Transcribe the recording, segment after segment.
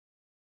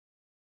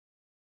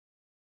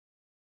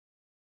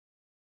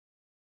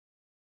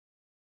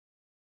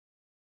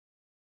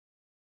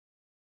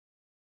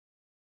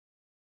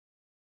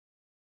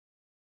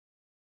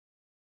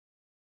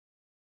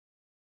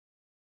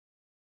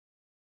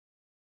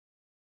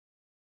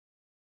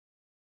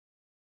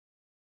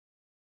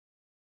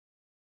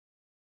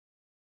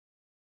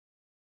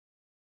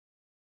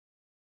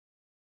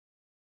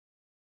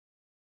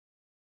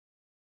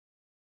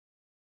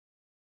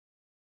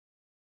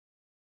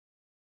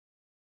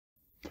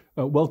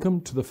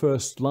Welcome to the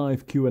first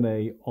live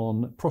Q&A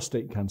on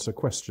prostate cancer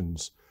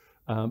questions.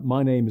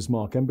 My name is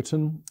Mark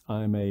Emberton.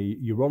 I'm a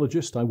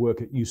urologist. I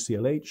work at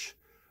UCLH.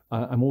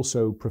 I'm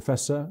also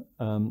Professor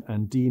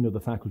and Dean of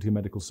the Faculty of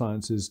Medical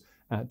Sciences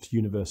at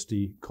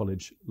University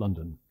College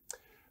London.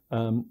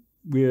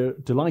 We're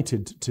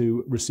delighted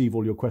to receive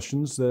all your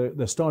questions.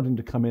 They're starting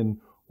to come in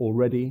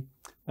already,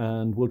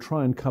 and we'll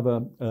try and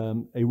cover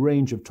a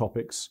range of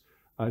topics.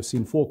 I've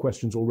seen 4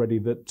 questions already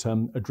that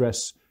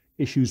address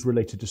issues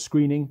related to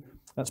screening.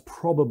 That's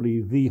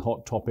probably the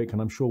hot topic,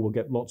 and I'm sure we'll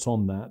get lots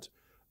on that.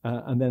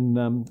 And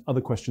then other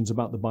questions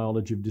about the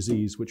biology of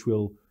disease, which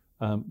we'll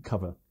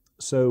cover.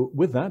 So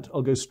with that,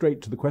 I'll go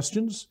straight to the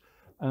questions.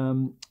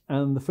 And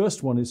the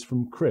first one is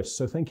from Chris.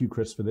 So thank you,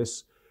 Chris, for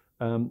this.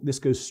 This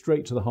goes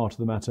straight to the heart of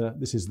the matter.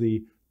 This is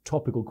the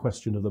topical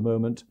question of the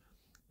moment.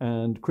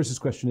 And Chris's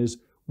question is,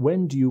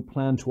 when do you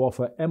plan to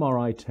offer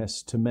MRI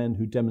tests to men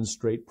who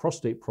demonstrate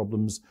prostate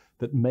problems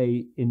that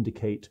may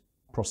indicate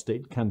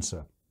prostate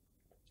cancer?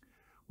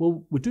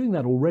 Well, we're doing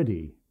that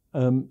already.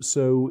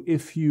 So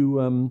if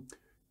you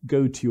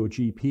go to your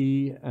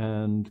GP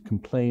and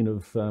complain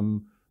of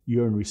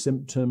urinary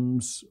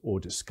symptoms or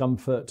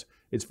discomfort,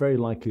 it's very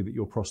likely that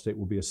your prostate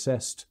will be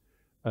assessed,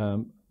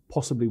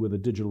 possibly with a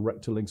digital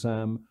rectal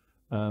exam,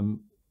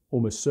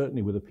 almost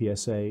certainly with a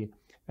PSA.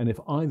 And if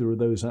either of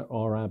those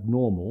are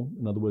abnormal,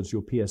 in other words,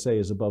 your PSA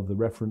is above the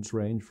reference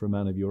range for a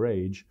man of your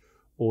age,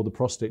 or the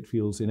prostate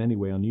feels in any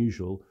way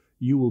unusual,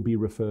 you will be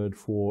referred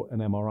for an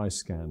MRI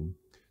scan.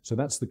 So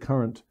that's the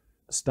current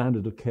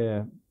standard of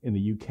care in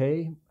the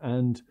UK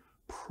and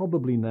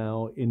probably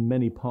now in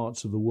many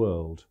parts of the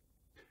world.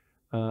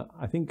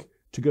 I think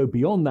to go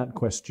beyond that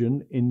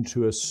question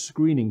into a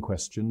screening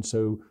question,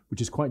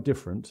 which is quite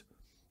different,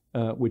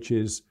 which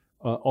is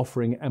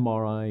offering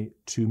MRI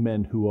to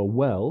men who are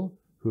well,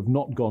 who have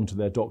not gone to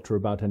their doctor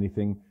about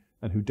anything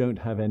and who don't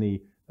have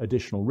any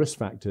additional risk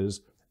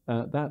factors,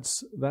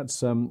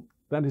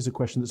 that is a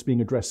question that's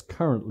being addressed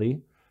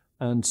currently.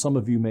 And some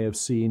of you may have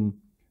seen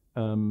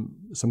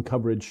some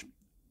coverage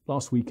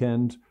last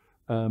weekend,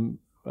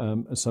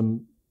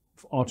 some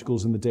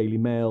articles in the Daily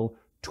Mail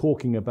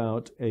talking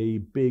about a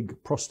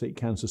big prostate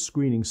cancer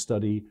screening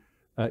study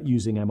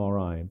using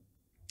MRI.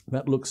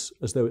 That looks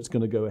as though it's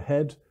going to go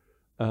ahead.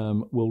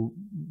 We'll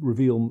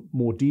reveal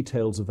more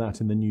details of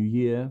that in the new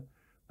year.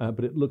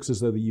 But it looks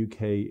as though the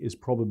UK is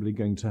probably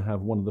going to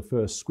have one of the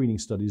first screening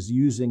studies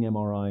using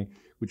MRI,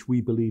 which we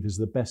believe is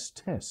the best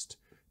test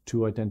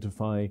to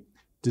identify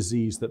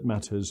disease that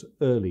matters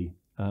early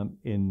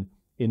in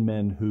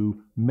men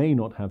who may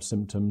not have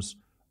symptoms,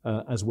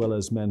 as well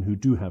as men who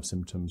do have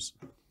symptoms.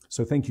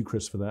 So thank you,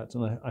 Chris, for that.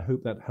 And I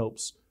hope that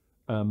helps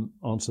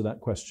answer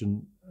that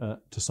question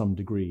to some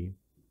degree.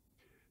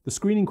 The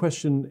screening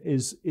question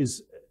is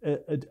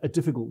a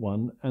difficult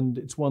one, and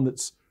it's one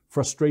that's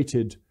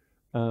frustrated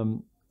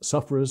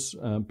sufferers,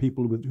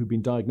 people who've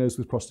been diagnosed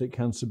with prostate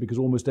cancer, because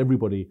almost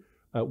everybody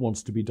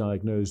wants to be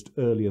diagnosed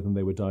earlier than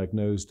they were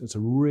diagnosed. It's a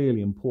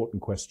really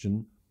important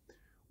question.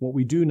 What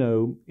we do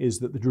know is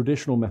that the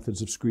traditional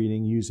methods of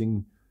screening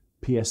using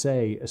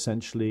PSA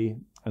essentially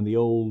and the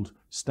old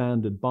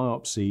standard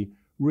biopsy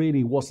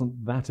really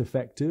wasn't that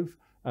effective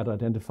at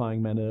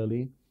identifying men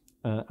early.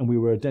 And we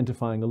were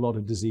identifying a lot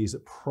of disease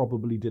that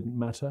probably didn't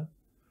matter.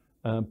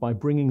 By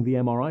bringing the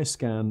MRI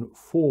scan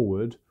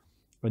forward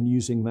and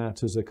using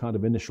that as a kind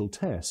of initial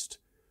test,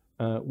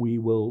 we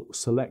will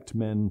select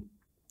men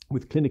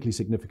with clinically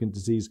significant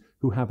disease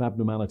who have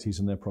abnormalities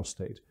in their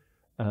prostate.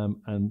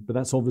 But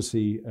that's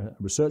obviously a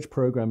research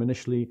program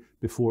initially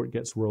before it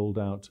gets rolled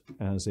out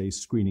as a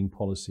screening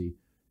policy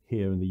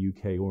here in the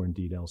UK or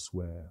indeed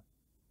elsewhere.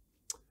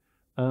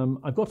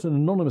 I've got an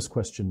anonymous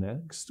question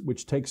next,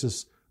 which takes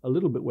us a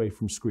little bit away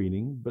from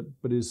screening,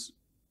 but is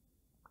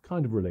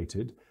kind of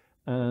related.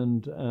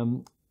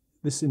 And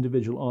this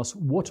individual asks,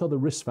 what are the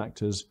risk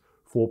factors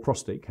for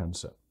prostate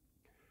cancer?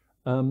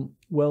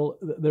 Well,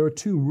 there are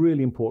 2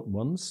 really important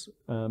ones.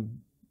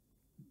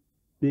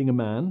 Being a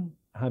man,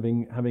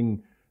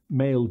 having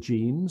male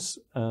genes,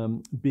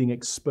 being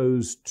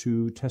exposed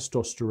to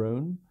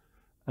testosterone,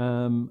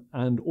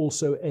 and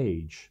also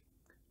age.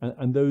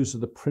 And those are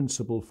the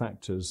principal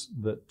factors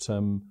that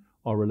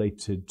are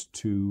related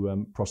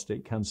to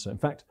prostate cancer. In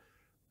fact,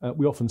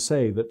 we often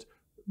say that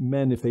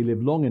men, if they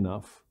live long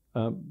enough,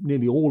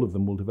 nearly all of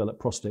them will develop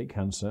prostate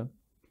cancer.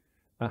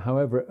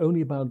 However, only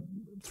about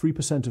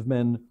 3% of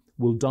men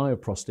will die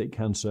of prostate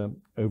cancer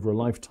over a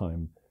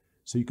lifetime.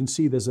 So you can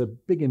see there's a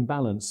big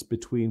imbalance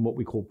between what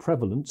we call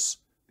prevalence,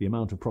 the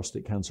amount of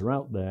prostate cancer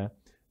out there,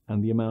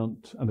 and the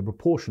amount and the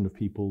proportion of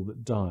people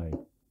that die.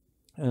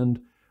 And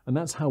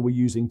that's how we're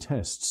using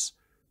tests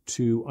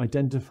to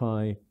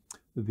identify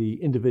the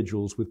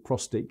individuals with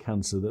prostate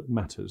cancer that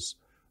matters.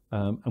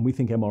 And we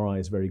think MRI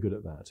is very good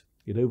at that.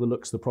 It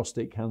overlooks the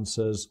prostate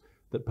cancers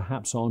that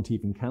perhaps aren't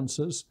even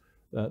cancers,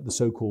 the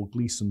so-called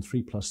Gleason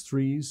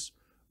 3+3s,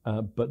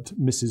 but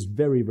misses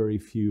very, very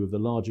few of the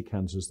larger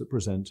cancers that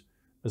present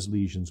as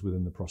lesions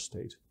within the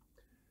prostate.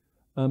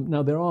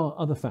 Now, there are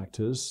other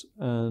factors,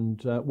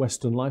 and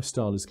Western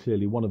lifestyle is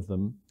clearly one of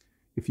them.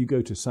 If you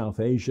go to South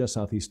Asia,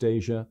 Southeast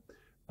Asia,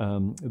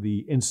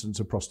 the incidence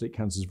of prostate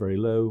cancer is very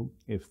low.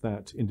 If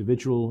that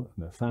individual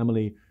and their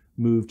family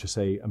move to,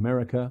 say,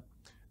 America,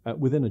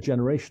 within a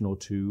generation or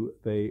two,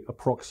 they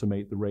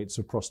approximate the rates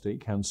of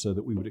prostate cancer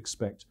that we would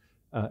expect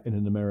in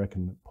an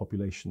American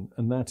population.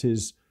 And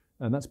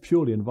that's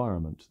purely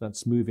environment.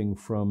 That's moving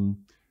from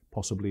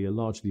possibly a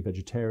largely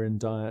vegetarian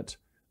diet,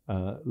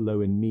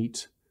 low in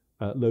meat,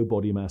 low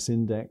body mass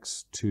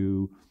index,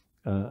 to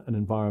an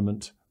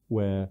environment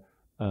where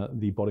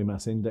the body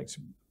mass index,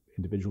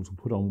 individuals will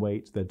put on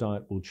weight, their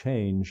diet will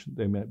change,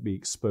 they might be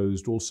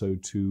exposed also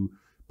to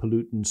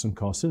pollutants and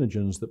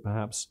carcinogens that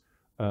perhaps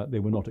they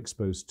were not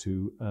exposed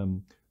to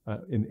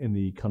in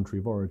the country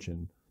of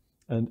origin.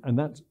 And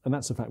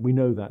that's a fact. We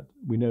know that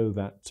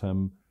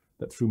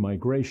that through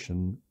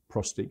migration,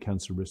 prostate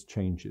cancer risk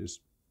changes.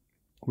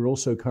 We're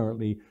also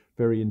currently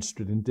very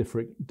interested in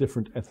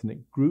different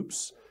ethnic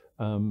groups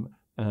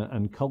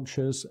and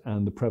cultures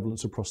and the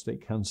prevalence of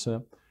prostate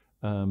cancer.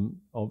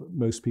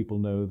 Most people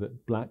know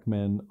that black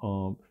men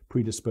are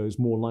predisposed,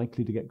 more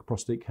likely to get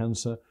prostate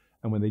cancer,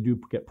 and when they do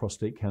get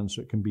prostate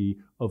cancer, it can be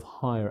of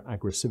higher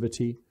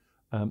aggressivity.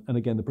 And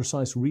again, the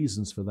precise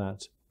reasons for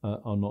that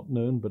are not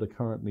known, but are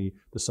currently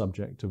the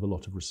subject of a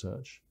lot of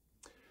research.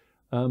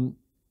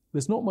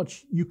 There's not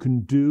much you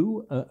can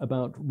do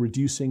about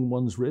reducing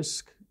one's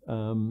risk.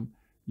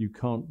 You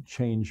can't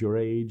change your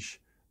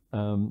age,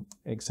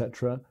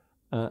 etc.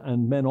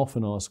 And men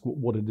often ask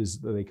what it is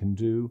that they can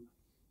do.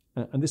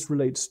 And this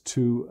relates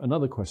to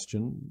another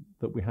question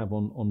that we have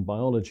on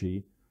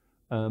biology.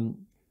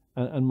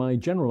 And my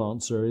general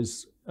answer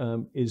is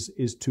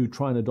to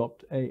try and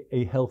adopt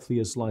a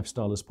healthiest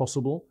lifestyle as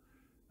possible.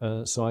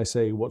 So I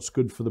say what's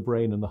good for the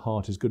brain and the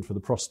heart is good for the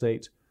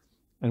prostate.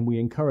 And we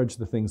encourage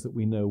the things that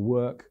we know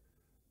work.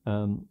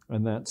 And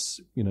that's,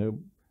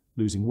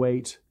 losing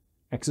weight,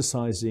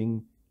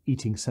 exercising,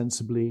 eating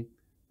sensibly,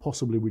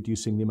 possibly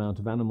reducing the amount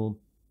of animal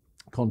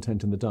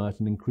content in the diet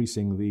and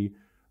increasing the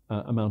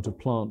amount of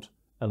plant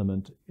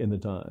element in the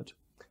diet.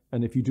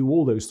 And if you do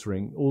all those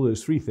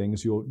three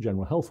things, your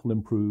general health will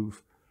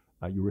improve,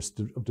 your risk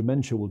of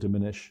dementia will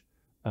diminish,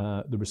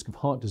 the risk of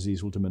heart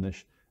disease will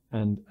diminish,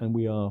 and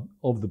we are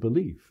of the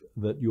belief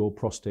that your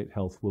prostate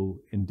health will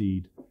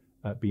indeed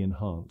be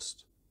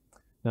enhanced.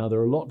 Now,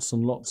 there are lots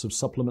and lots of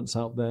supplements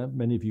out there.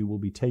 Many of you will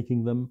be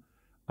taking them.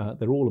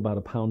 They're all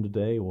about £1 a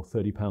day or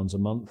 £30 a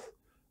month.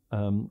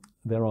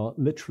 There are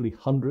literally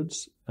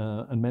hundreds,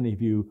 and many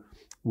of you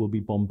will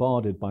be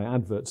bombarded by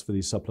adverts for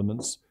these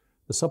supplements.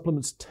 The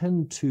supplements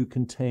tend to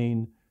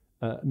contain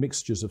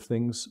mixtures of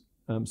things.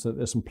 So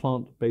there's some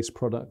plant-based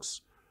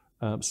products.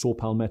 Saw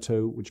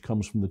palmetto, which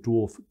comes from the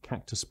dwarf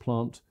cactus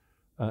plant,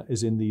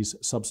 is in these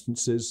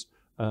substances.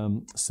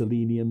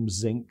 Selenium,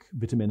 zinc,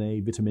 vitamin A,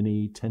 vitamin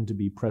E tend to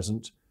be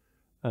present.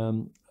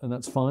 And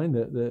that's fine.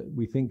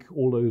 We think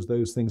all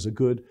those things are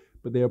good,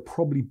 but they are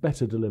probably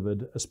better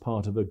delivered as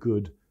part of a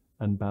good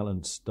and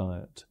balanced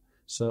diet.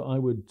 So I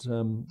would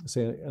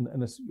say, and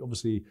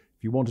obviously,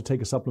 if you want to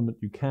take a supplement,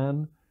 you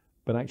can,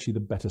 but actually the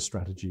better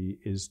strategy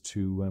is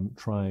to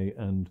try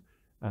and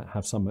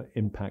have some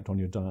impact on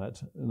your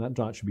diet. And that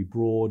diet should be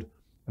broad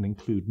and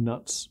include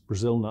nuts.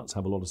 Brazil nuts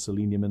have a lot of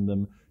selenium in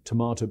them.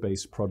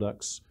 Tomato-based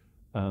products,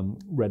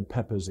 red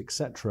peppers,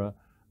 etc.,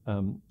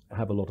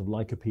 have a lot of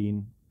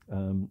lycopene.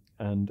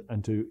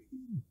 And to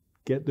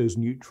get those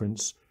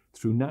nutrients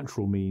through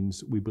natural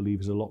means, we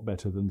believe is a lot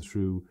better than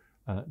through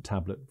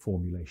tablet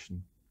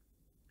formulation.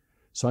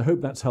 So I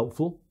hope that's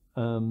helpful.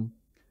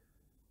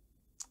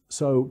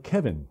 So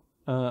Kevin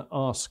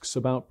asks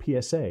about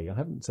PSA. I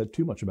haven't said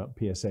too much about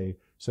PSA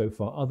so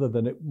far, other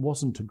than it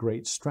wasn't a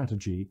great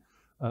strategy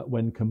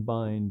when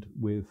combined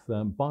with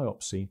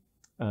biopsy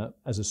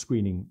as a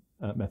screening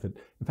method.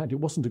 In fact, it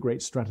wasn't a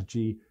great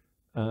strategy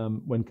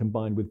when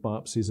combined with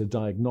biopsy as a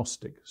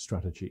diagnostic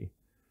strategy.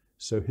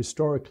 So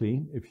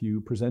historically, if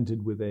you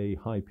presented with a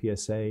high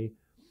PSA,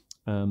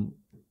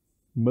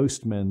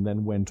 most men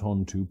then went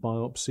on to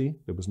biopsy.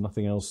 There was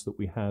nothing else that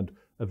we had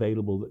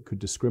available that could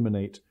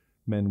discriminate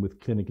men with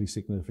clinically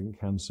significant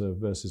cancer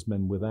versus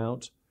men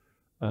without.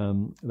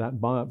 That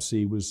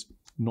biopsy was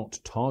not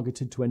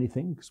targeted to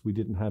anything because we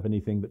didn't have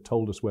anything that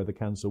told us where the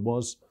cancer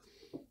was.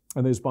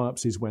 And those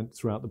biopsies went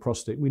throughout the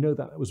prostate. We know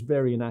that was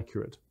very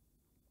inaccurate.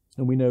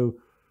 And we know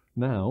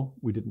now,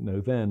 we didn't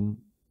know then,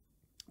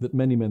 that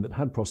many men that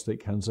had prostate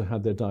cancer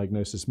had their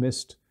diagnosis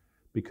missed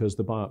because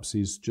the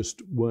biopsies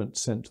just weren't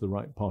sent to the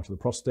right part of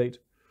the prostate.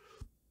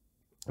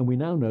 And we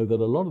now know that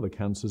a lot of the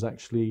cancers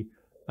actually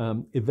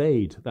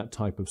evade that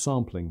type of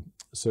sampling.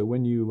 So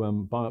when you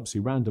biopsy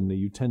randomly,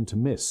 you tend to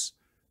miss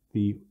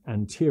the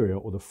anterior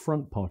or the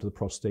front part of the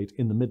prostate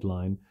in the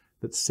midline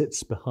that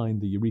sits behind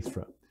the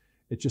urethra.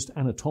 It's just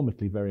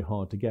anatomically very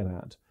hard to get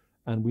at.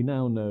 And we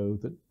now know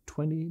that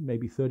 20,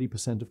 maybe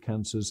 30% of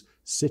cancers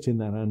sit in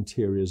that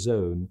anterior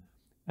zone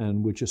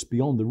and were just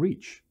beyond the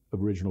reach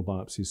of original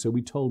biopsies. So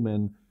we told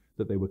men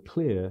that they were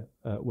clear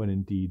when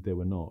indeed they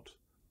were not.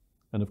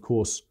 And of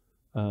course,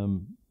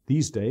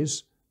 these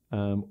days,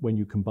 when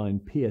you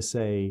combine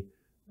PSA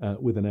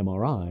with an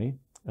MRI,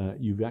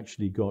 you've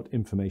actually got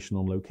information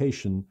on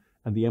location,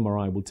 and the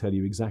MRI will tell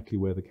you exactly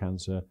where the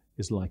cancer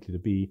is likely to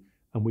be,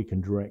 and we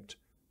can direct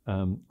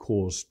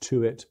cause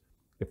to it.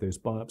 If those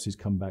biopsies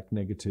come back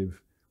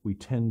negative, we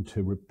tend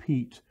to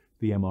repeat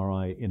the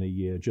MRI in a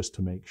year just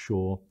to make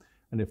sure.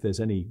 And if there's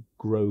any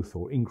growth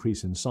or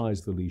increase in size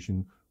of the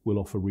lesion, we'll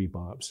offer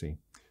rebiopsy.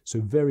 So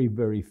very,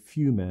 very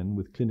few men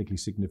with clinically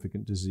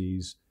significant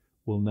disease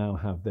will now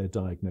have their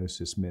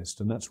diagnosis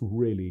missed. And that's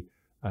really,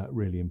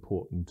 really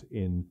important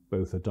in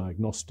both a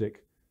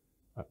diagnostic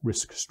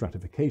risk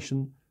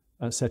stratification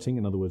setting,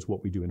 in other words,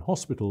 what we do in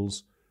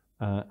hospitals,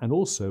 and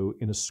also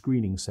in a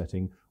screening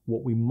setting,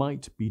 what we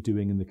might be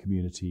doing in the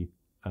community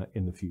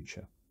in the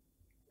future.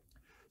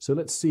 So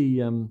let's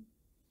see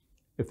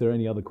if there are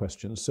any other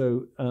questions.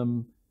 So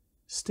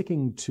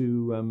sticking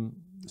to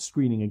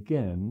screening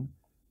again,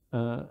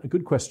 a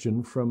good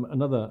question from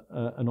another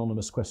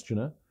anonymous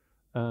questioner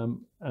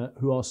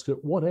who asked,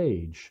 at what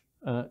age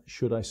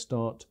should I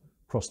start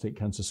prostate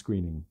cancer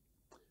screening?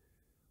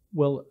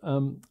 Well,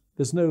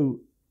 there's no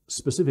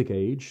specific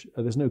age,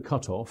 there's no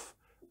cutoff.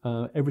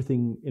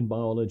 Everything in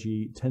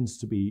biology tends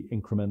to be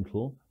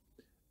incremental.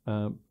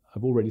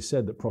 I've already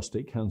said that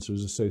prostate cancer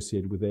is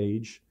associated with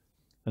age.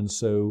 And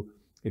so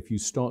if you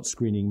start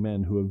screening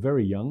men who are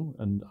very young,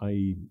 and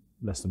i.e.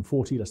 less than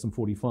 40, less than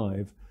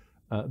 45,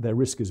 their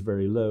risk is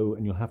very low,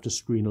 and you'll have to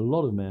screen a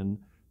lot of men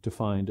to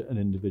find an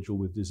individual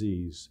with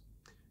disease.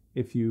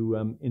 If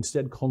you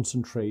instead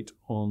concentrate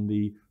on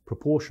the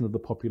proportion of the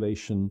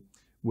population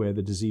where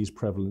the disease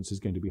prevalence is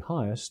going to be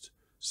highest,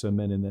 so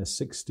men in their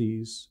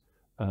 60s,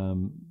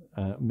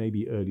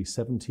 maybe early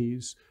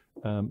 70s,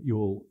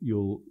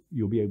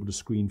 you'll be able to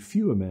screen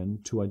fewer men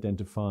to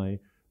identify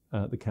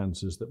the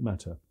cancers that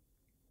matter.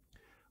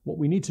 What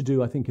we need to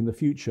do, I think, in the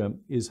future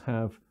is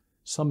have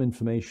some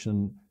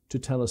information to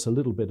tell us a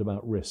little bit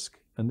about risk.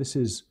 And this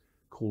is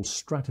called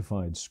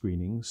stratified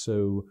screening,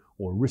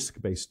 or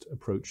risk-based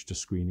approach to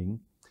screening.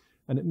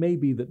 And it may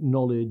be that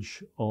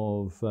knowledge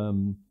of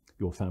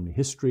your family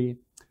history,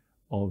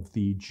 of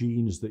the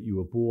genes that you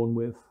were born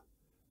with,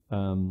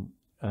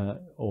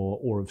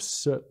 or of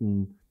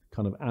certain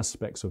kind of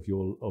aspects of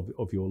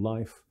your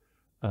life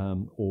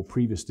or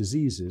previous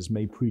diseases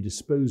may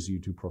predispose you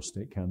to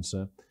prostate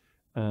cancer.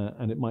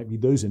 And it might be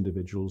those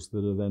individuals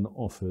that are then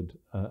offered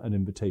an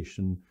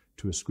invitation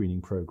to a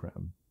screening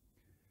program.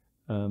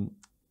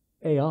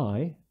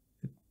 AI,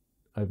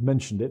 I've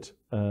mentioned it,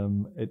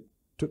 it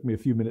took me a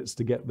few minutes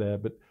to get there,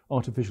 but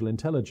artificial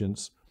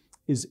intelligence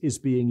is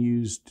being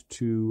used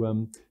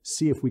to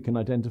see if we can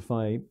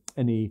identify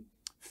any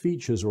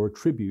features or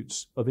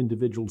attributes of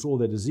individuals or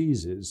their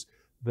diseases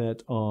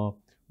that are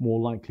more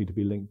likely to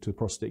be linked to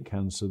prostate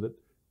cancer that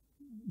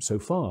so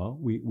far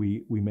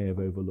we may have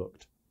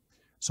overlooked.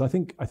 So I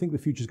think the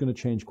future is going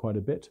to change quite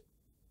a bit.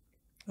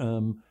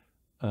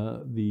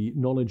 The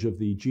knowledge of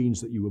the genes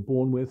that you were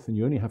born with, and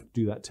you only have to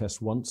do that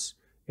test once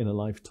in a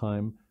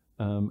lifetime,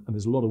 and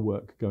there's a lot of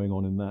work going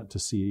on in that to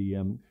see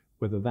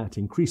whether that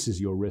increases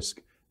your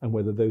risk and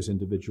whether those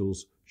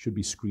individuals should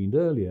be screened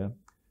earlier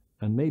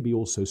and maybe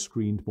also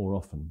screened more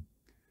often.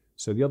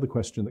 So the other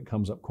question that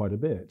comes up quite a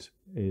bit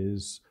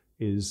is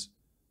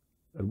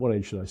at what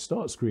age should I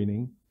start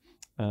screening?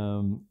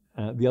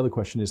 The other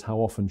question is, how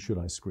often should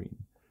I screen?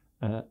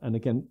 And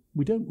again,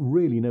 we don't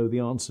really know the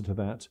answer to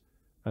that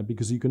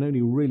because you can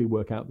only really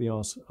work out the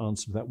answer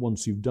to that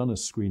once you've done a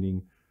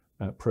screening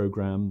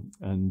program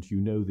and you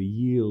know the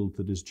yield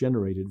that is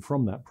generated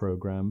from that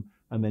program,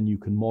 and then you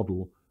can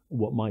model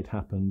what might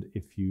happen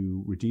if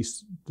you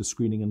reduce the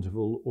screening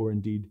interval or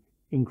indeed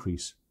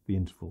increase the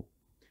interval.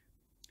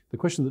 The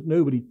question that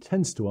nobody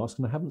tends to ask,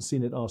 and I haven't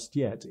seen it asked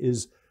yet,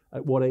 is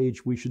at what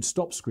age we should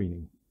stop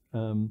screening.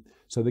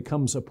 So there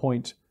comes a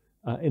point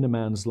in a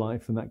man's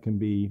life, and that can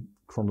be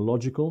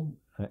chronological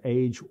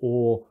age,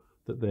 or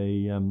that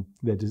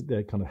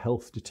their kind of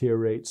health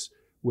deteriorates,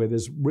 where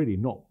there's really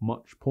not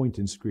much point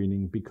in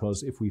screening,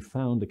 because if we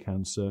found a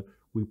cancer,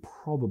 we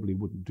probably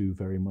wouldn't do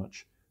very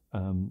much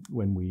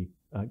when we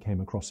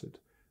came across it.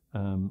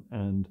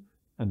 And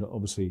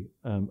obviously,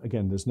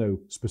 again, there's no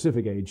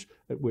specific age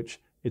at which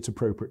it's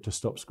appropriate to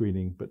stop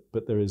screening,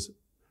 but there is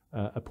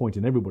a point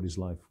in everybody's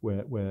life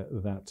where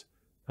that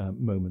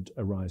moment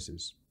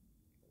arises.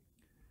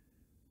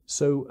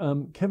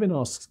 So Kevin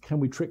asks, can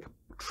we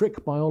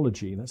trick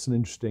biology? That's an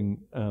interesting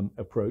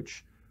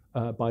approach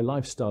by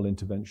lifestyle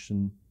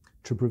intervention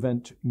to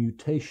prevent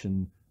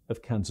mutation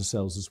of cancer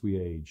cells as we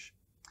age.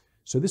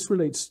 So this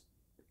relates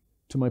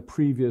to my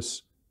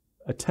previous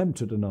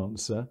attempt at an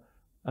answer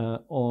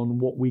on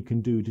what we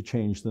can do to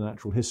change the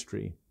natural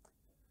history.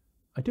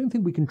 I don't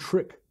think we can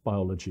trick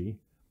biology.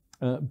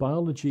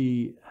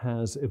 Biology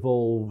has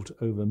evolved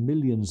over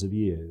millions of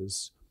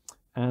years,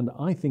 and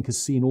I think has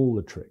seen all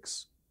the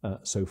tricks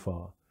so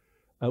far.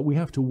 We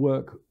have to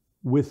work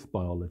with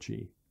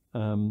biology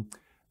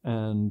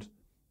and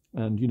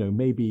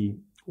maybe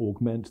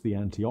augment the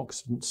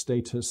antioxidant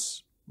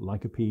status,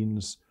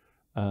 lycopenes,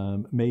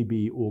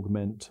 maybe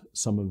augment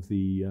some of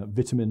the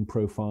vitamin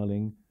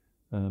profiling,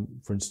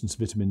 for instance,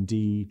 vitamin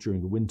D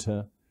during the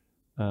winter,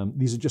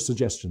 These are just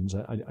suggestions.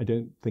 I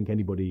don't think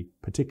anybody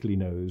particularly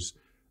knows,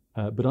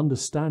 but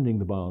understanding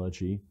the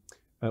biology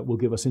will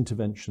give us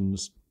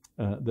interventions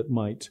that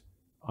might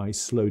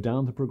slow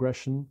down the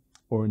progression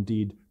or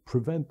indeed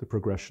prevent the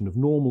progression of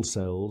normal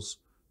cells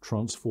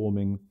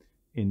transforming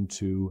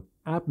into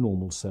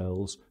abnormal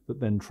cells that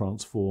then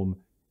transform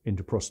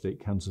into prostate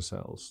cancer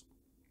cells.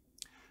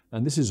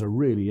 And this is a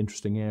really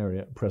interesting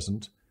area at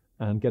present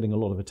and getting a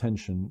lot of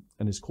attention,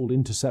 and it's called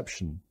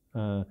interception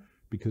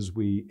because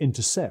we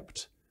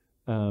intercept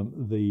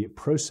the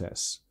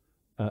process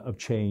of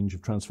change,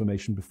 of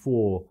transformation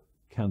before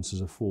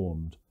cancers are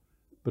formed.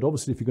 But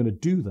obviously, if you're going to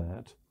do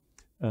that,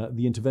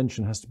 the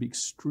intervention has to be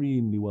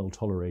extremely well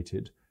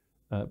tolerated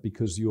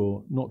because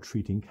you're not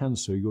treating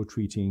cancer, you're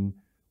treating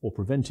or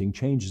preventing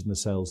changes in the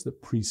cells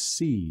that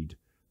precede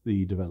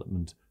the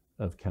development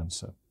of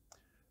cancer.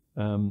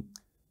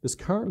 There's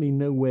currently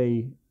no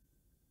way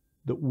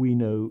that we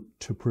know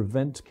to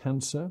prevent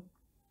cancer.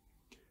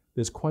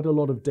 There's quite a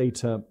lot of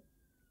data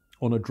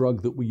on a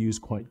drug that we use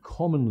quite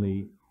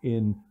commonly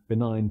in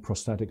benign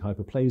prostatic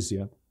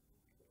hyperplasia,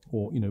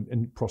 or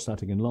in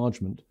prostatic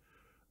enlargement,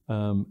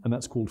 and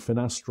that's called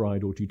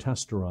finasteride or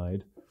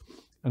dutasteride.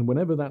 And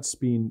whenever that's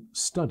been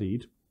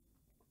studied,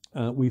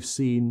 we've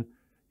seen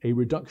a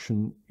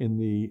reduction in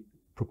the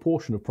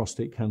proportion of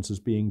prostate cancers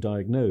being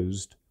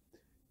diagnosed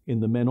in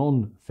the men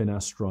on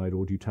finasteride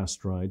or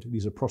dutasteride.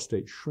 These are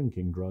prostate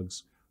shrinking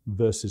drugs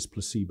versus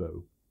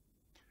placebo.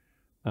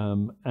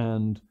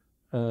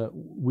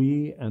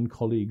 We and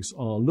colleagues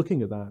are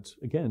looking at that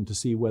again to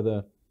see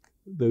whether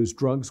those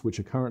drugs which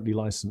are currently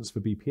licensed for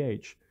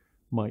BPH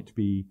might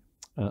be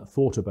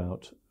thought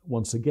about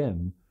once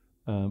again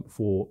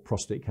for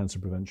prostate cancer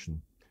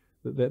prevention.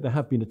 There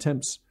have been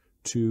attempts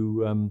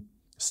to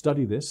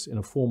study this in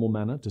a formal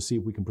manner to see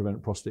if we can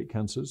prevent prostate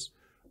cancers,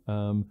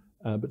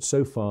 but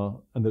so far,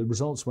 and the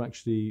results were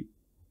actually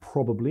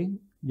probably,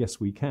 yes,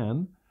 we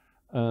can,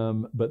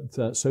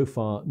 but so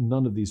far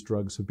none of these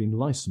drugs have been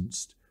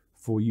licensed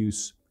for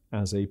use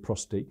as a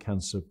prostate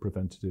cancer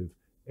preventative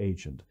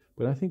agent.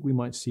 But I think we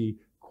might see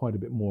quite a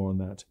bit more on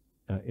that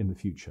in the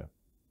future.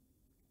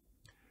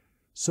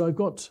 So I've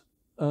got,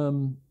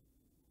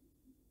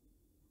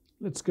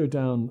 let's go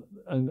down,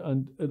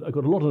 and I've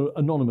got a lot of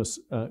anonymous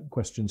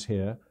questions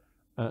here.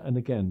 And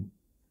again,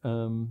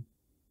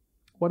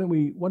 why don't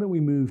we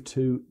move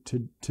to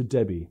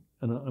Debbie,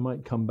 and I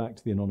might come back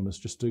to the anonymous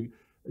just to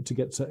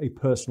get a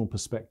personal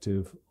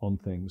perspective on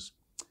things.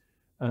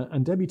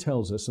 And Debbie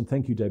tells us, and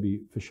thank you,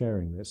 Debbie, for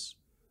sharing this.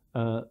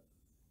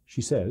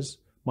 She says,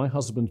 "My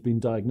husband's been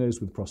diagnosed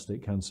with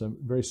prostate cancer. I'm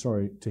very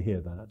sorry to hear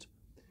that.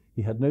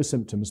 He had no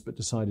symptoms but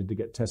decided to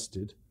get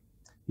tested.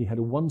 He had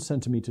a 1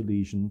 centimeter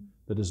lesion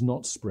that has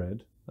not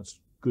spread," that's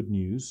good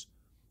news,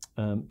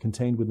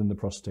 "contained within the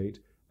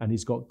prostate, and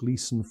he's got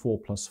Gleason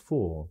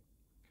 4+4.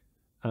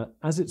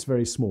 As it's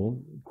very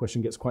small," the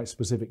question gets quite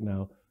specific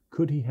now,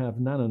 "could he have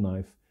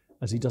nanoknife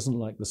as he doesn't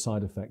like the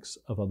side effects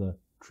of other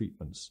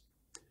treatments?"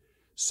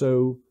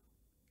 So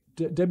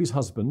Debbie's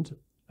husband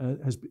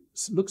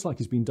looks like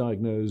he's been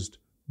diagnosed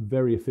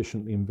very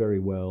efficiently and very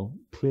well.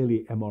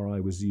 Clearly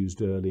MRI was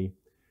used early.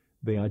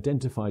 They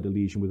identified a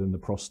lesion within the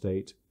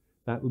prostate.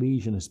 That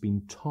lesion has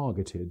been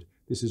targeted.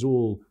 This is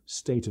all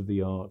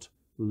state-of-the-art,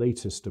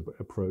 latest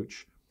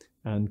approach,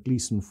 and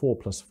Gleason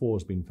 4+4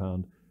 has been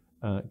found.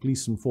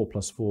 Gleason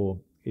 4+4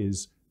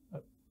 is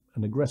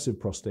an aggressive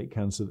prostate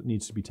cancer that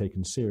needs to be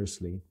taken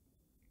seriously.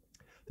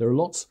 There are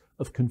lots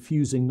of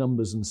confusing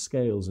numbers and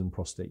scales in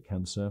prostate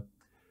cancer.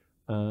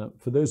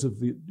 For those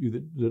of you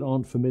that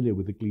aren't familiar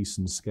with the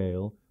Gleason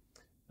scale,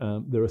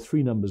 there are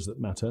 3 numbers that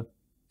matter.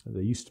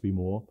 There used to be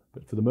more,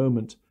 but for the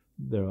moment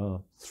there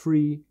are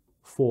 3,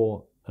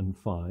 4, and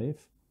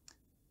 5.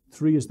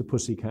 3 is the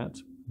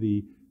pussycat,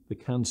 the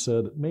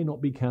cancer that may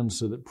not be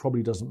cancer, that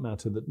probably doesn't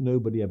matter, that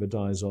nobody ever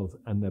dies of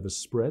and never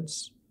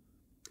spreads.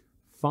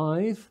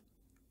 5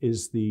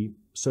 is the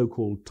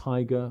so-called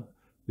tiger,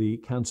 the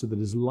cancer that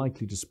is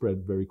likely to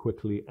spread very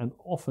quickly and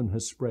often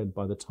has spread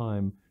by the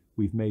time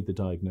we've made the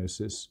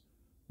diagnosis.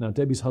 Now,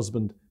 Debbie's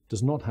husband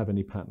does not have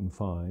any pattern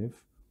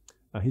 5.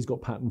 He's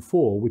got pattern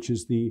 4, which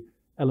is the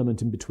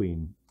element in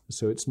between.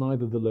 So it's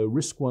neither the low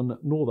risk one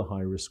nor the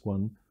high risk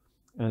one,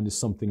 and is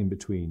something in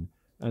between.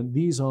 And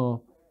these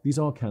are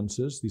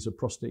cancers, these are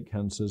prostate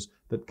cancers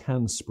that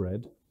can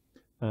spread,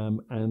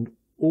 and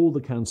all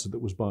the cancer that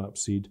was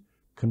biopsied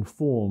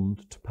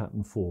conformed to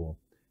pattern 4.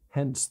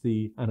 Hence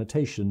the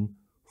annotation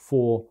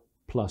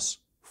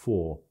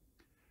 4+4.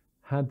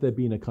 Had there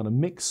been a kind of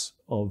mix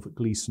of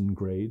Gleason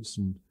grades,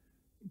 and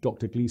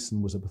Dr.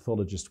 Gleason was a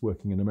pathologist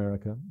working in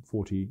America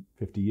 40,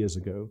 50 years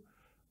ago,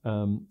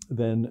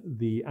 then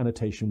the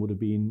annotation would have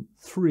been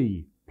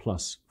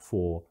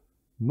 3+4,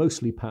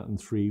 mostly pattern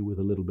 3 with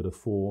a little bit of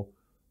 4,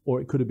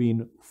 or it could have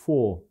been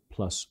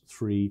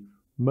 4+3,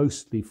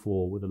 mostly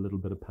 4 with a little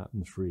bit of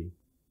pattern 3.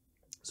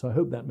 So I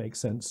hope that makes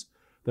sense.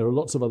 There are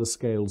lots of other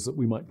scales that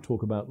we might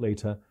talk about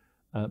later,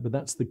 but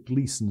that's the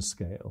Gleason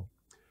scale.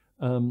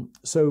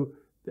 So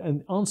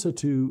in answer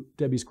to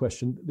Debbie's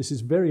question, this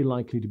is very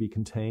likely to be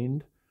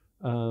contained.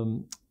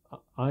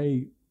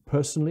 I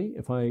Personally,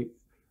 if I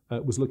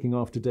was looking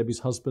after Debbie's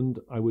husband,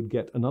 I would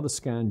get another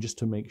scan just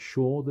to make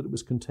sure that it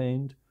was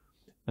contained.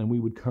 And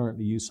we would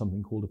currently use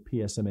something called a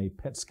PSMA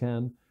PET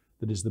scan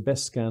that is the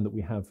best scan that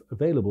we have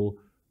available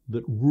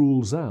that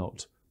rules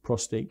out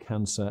prostate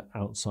cancer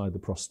outside the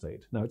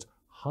prostate. Now, it's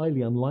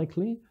highly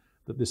unlikely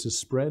that this is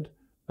spread,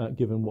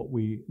 given what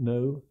we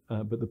know,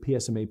 but the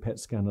PSMA PET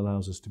scan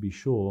allows us to be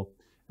sure.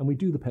 And we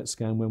do the PET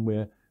scan when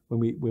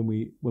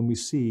we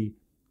see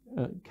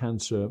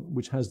cancer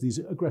which has these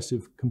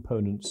aggressive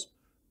components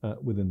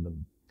within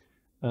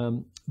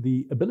them.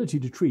 The ability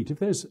to treat, if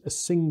there's a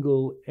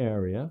single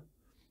area,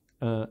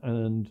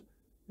 and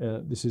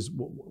this is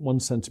 1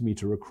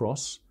 centimeter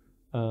across,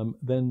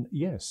 then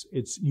yes,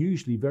 it's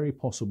usually very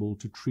possible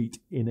to treat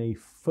in a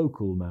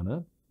focal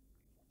manner.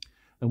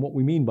 And what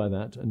we mean by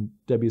that, and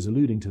Debbie is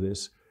alluding to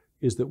this,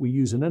 is that we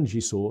use an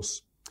energy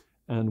source,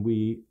 and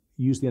we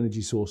use the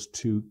energy source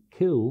to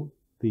kill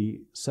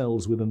the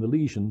cells within the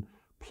lesion,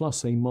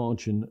 plus a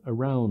margin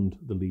around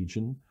the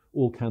lesion.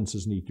 All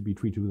cancers need to be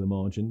treated with a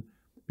margin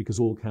because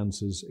all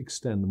cancers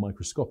extend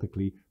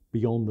microscopically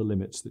beyond the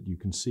limits that you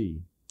can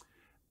see.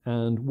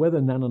 And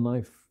whether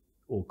nanoknife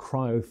or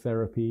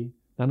cryotherapy,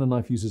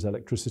 nanoknife uses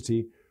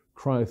electricity,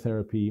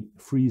 cryotherapy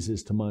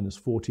freezes to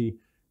 -40,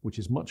 which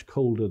is much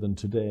colder than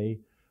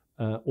today,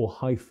 or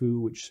HIFU,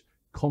 which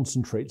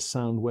concentrates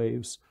sound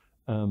waves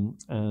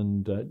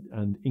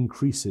and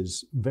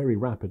increases very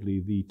rapidly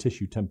the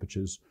tissue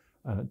temperatures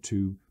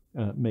to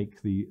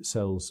make the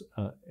cells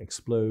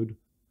explode.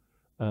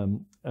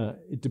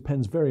 It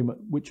depends very much,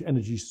 which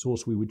energy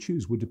source we would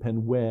choose would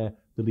depend where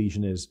the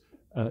lesion is.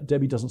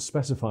 Debbie doesn't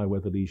specify where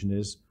the lesion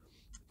is.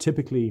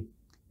 Typically,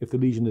 if the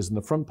lesion is in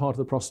the front part of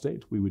the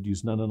prostate, we would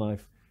use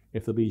nanoknife.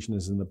 If the lesion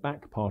is in the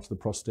back part of the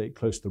prostate,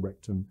 close to the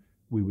rectum,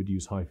 we would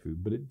use HIFU.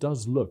 But it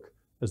does look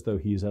as though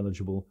he is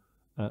eligible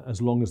as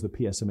long as the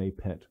PSMA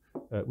PET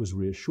was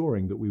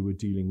reassuring that we were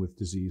dealing with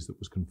disease that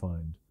was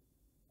confined.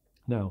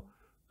 Now,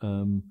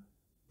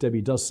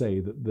 Debbie does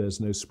say that there's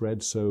no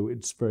spread, so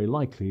it's very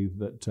likely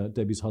that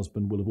Debbie's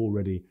husband will have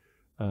already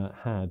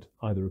had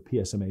either a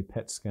PSMA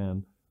PET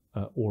scan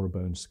or a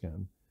bone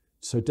scan.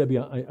 So Debbie,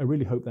 I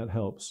really hope that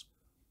helps.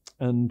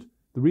 And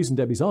the reason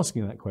Debbie's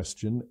asking that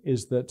question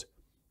is that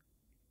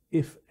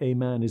if a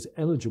man is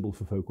eligible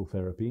for focal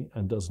therapy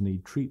and does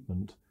need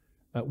treatment,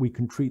 we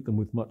can treat them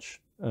with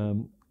much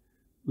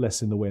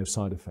less in the way of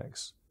side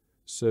effects.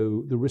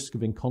 So the risk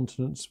of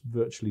incontinence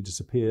virtually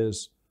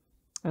disappears,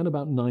 and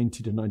about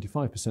 90 to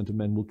 95% of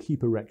men will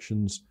keep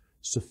erections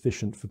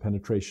sufficient for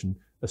penetration,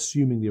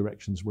 assuming the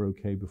erections were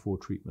okay before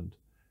treatment.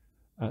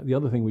 The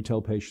other thing we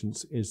tell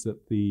patients is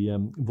that the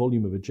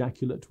volume of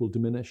ejaculate will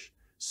diminish.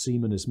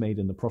 Semen is made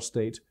in the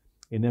prostate.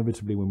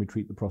 Inevitably, when we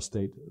treat the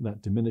prostate,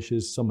 that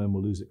diminishes. Some men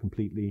will lose it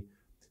completely.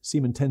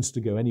 Semen tends to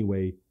go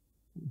anyway,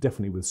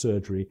 definitely with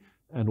surgery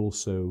and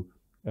also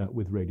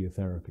with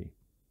radiotherapy.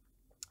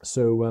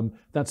 So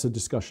that's a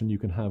discussion you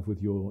can have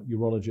with your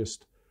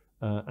urologist.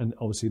 And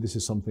obviously, this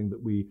is something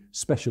that we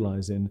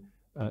specialize in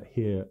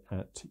here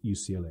at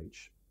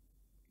UCLH.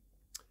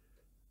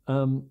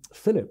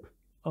 Philip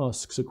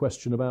asks a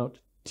question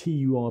about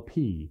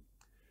TURP.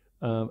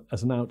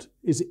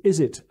 Is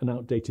it an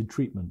outdated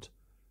treatment?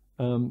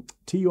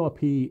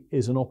 TURP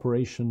is an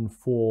operation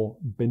for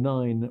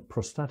benign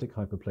prostatic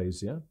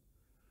hyperplasia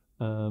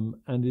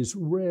and is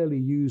rarely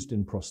used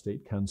in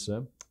prostate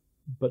cancer,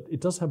 but it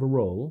does have a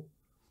role.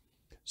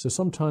 So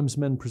sometimes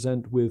men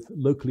present with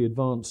locally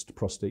advanced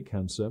prostate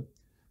cancer.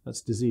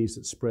 That's disease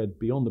that's spread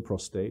beyond the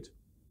prostate,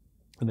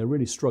 and they're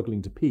really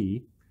struggling to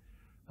pee,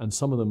 and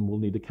some of them will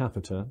need a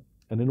catheter.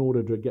 And in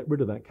order to get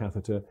rid of that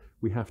catheter,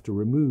 we have to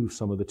remove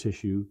some of the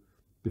tissue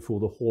before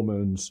the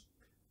hormones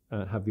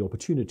have the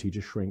opportunity to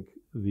shrink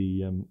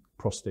the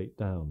prostate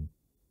down.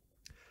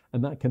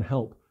 And that can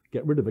help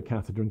get rid of a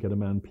catheter and get a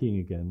man peeing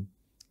again.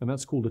 And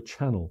that's called a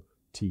channel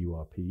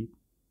TURP.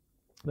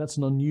 That's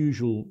an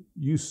unusual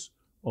use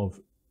of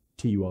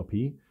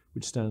TURP,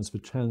 which stands for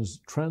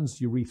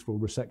transurethral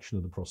resection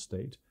of the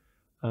prostate.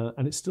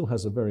 And it still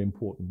has a very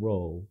important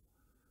role.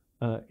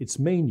 Its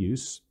main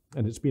use,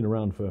 and it's been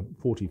around for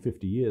 40,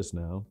 50 years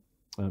now,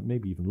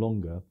 maybe even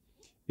longer,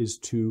 is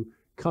to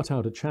cut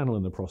out a channel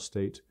in the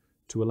prostate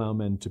to allow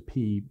men to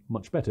pee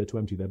much better, to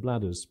empty their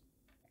bladders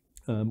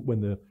when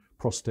the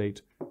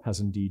prostate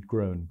has indeed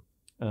grown.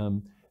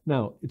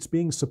 Now, it's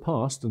being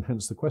surpassed, and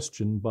hence the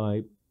question,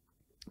 by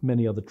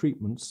many other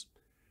treatments.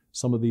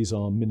 Some of these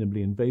are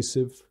minimally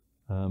invasive.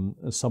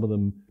 Some of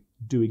them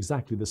do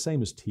exactly the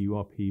same as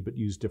TURP, but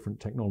use different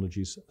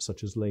technologies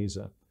such as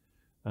laser.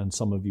 And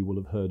some of you will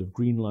have heard of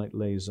green light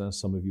laser.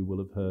 Some of you will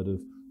have heard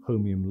of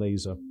holmium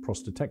laser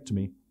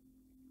prostatectomy.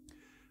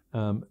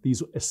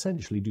 These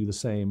essentially do the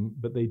same,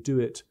 but they do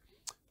it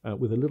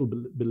with a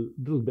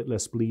little bit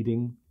less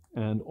bleeding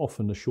and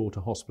often a shorter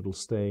hospital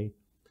stay.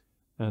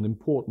 And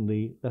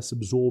importantly, less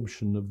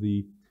absorption of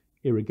the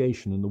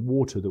irrigation and the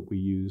water that we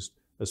used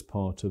as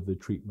part of the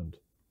treatment.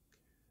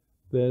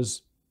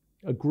 There's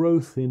a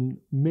growth in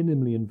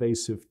minimally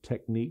invasive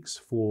techniques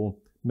for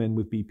men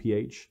with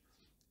BPH,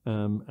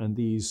 and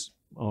these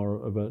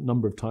are of a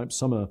number of types.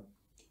 Some are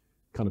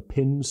kind of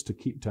pins to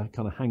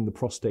kind of hang the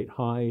prostate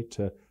high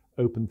to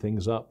open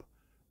things up.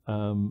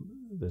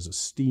 There's a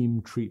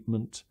steam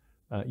treatment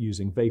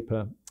using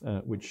vapor,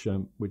 which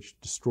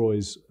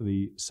destroys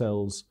the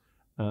cells.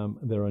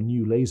 There are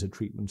new laser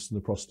treatments in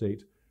the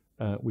prostate,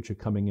 which are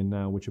coming in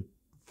now, which are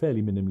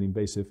fairly minimally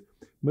invasive.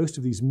 Most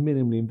of these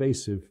minimally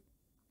invasive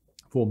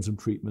forms of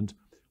treatment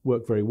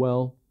work very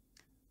well.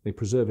 They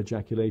preserve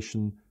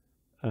ejaculation,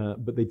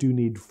 but they do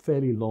need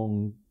fairly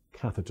long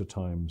catheter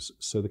times.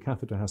 So the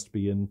catheter has to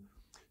be in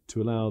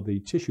to allow the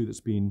tissue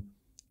that's been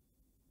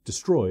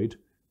destroyed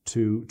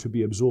to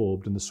be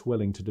absorbed and the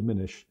swelling to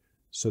diminish,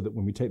 so that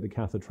when we take the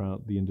catheter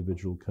out, the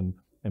individual can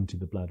empty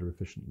the bladder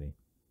efficiently.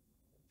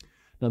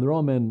 Now, there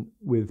are men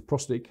with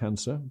prostate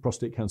cancer.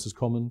 Prostate cancer is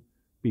common.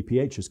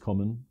 BPH is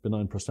common.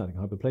 Benign prostatic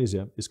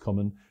hyperplasia is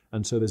common.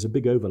 And so there's a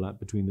big overlap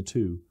between the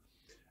two.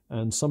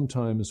 And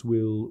sometimes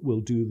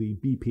we'll do the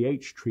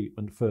BPH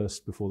treatment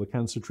first before the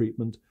cancer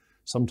treatment.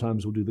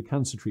 Sometimes we'll do the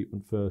cancer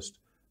treatment first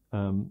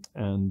and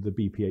the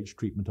BPH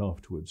treatment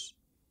afterwards.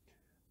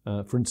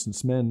 For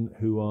instance, men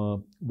who are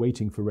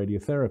waiting for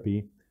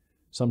radiotherapy,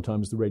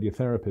 sometimes the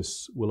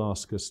radiotherapists will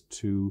ask us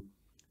to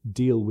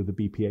deal with the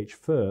BPH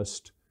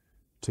first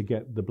to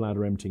get the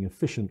bladder emptying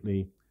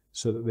efficiently,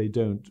 so that they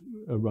don't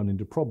run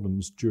into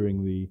problems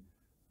during the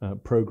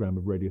program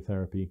of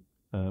radiotherapy,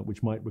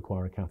 which might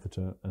require a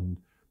catheter and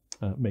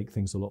make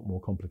things a lot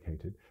more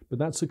complicated. But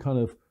that's a kind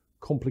of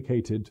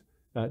complicated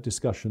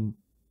discussion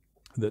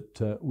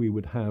that we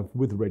would have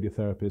with the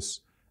radiotherapists,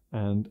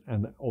 and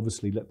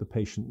obviously let the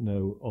patient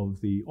know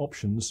of the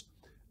options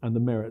and the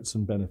merits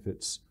and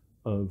benefits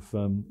of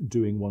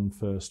doing one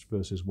first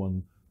versus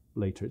one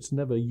later. It's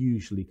never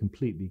usually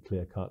completely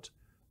clear-cut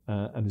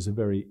and is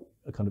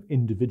a kind of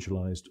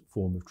individualized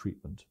form of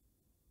treatment.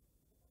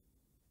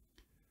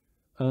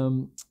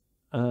 An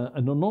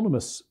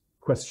anonymous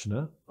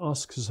questioner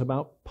asks us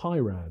about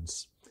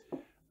PIRADS.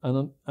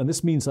 And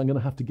this means I'm going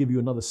to have to give you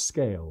another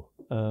scale.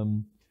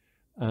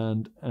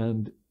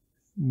 And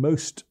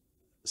most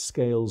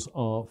scales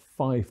are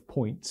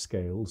 5-point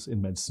scales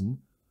in medicine.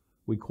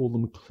 We call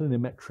them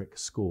clinimetric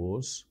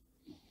scores.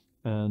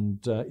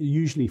 And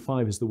usually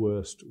 5 is the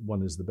worst,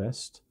 1 is the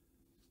best.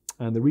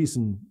 And the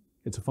reason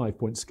it's a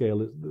 5-point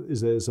scale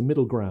is there's a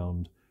middle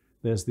ground.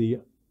 There's the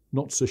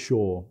not so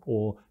sure,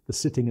 or the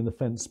sitting in the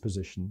fence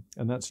position.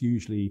 And that's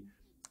usually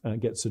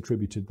gets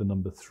attributed the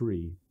number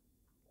 3.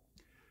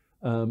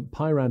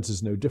 PIRADS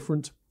is no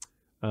different.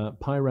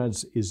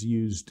 PIRADS is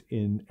used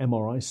in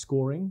MRI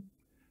scoring.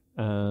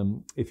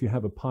 If you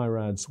have a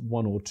PIRADS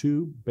 1 or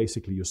 2,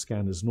 basically your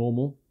scan is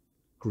normal,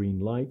 green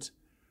light.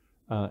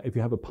 If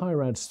you have a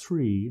PIRADS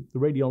 3, the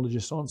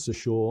radiologists aren't so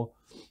sure.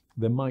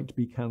 There might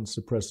be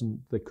cancer present,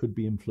 there could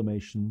be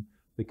inflammation,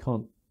 they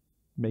can't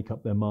make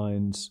up their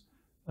minds.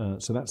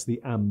 So that's the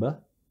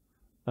amber.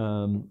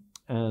 And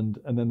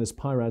then there's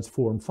PIRADS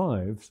 4 and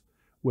 5,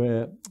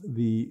 where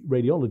the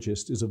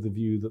radiologist is of the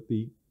view that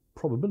the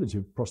probability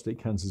of prostate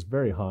cancer is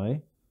very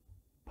high,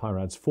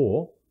 PIRADS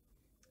 4,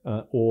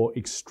 or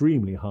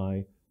extremely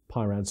high,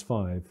 PIRADS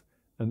 5.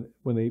 And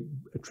when they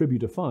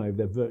attribute a 5,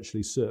 they're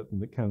virtually certain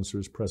that cancer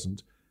is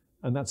present.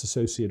 And that's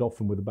associated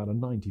often with about a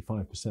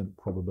 95%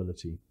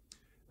 probability.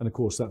 And of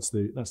course, that's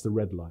the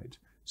red light.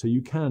 So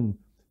you can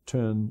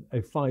turn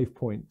a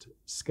 5-point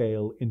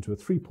scale into a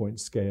 3-point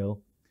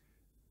scale,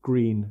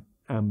 green,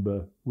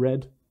 amber,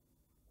 red,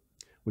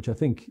 which I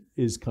think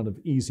is kind of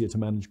easier to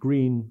manage.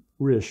 Green,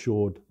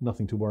 reassured,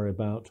 nothing to worry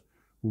about.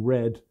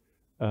 Red,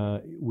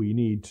 we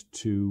need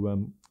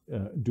to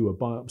do a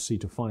biopsy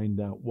to find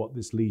out what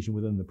this lesion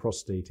within the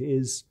prostate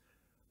is.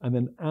 And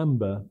then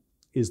amber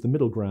is the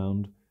middle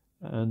ground.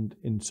 And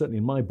certainly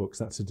in my books,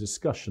 that's a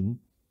discussion,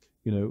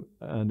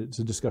 and it's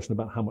a discussion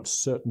about how much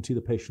certainty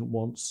the patient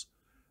wants.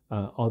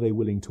 Are they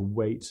willing to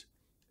wait?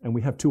 And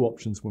we have 2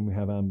 options when we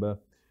have amber.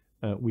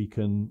 We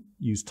can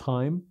use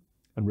time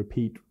and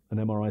repeat an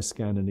MRI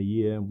scan in a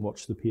year and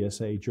watch the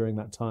PSA during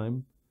that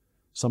time.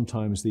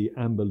 Sometimes the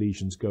amber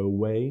lesions go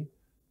away,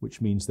 which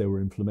means there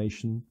were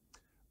inflammation.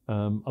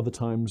 Other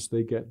times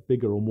they get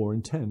bigger or more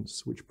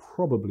intense, which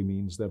probably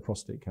means they're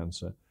prostate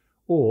cancer.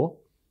 Or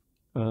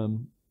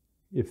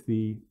if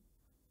the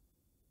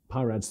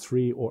PIRADS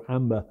 3 or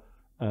amber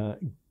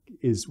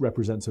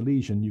represents a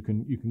lesion, you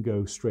can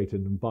go straight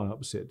in and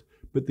biopsy it.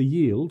 But the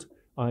yield,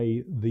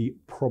 i.e. the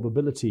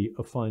probability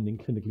of finding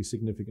clinically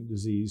significant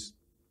disease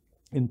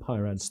in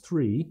PIRADS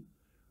 3,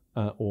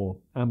 or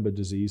amber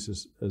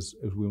disease as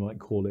we might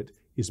call it,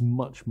 is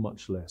much,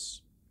 much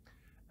less.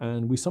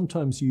 And we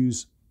sometimes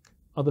use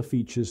other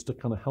features to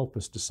kind of help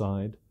us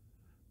decide.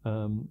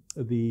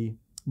 The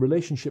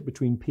relationship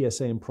between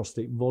PSA and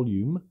prostate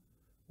volume,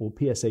 or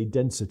PSA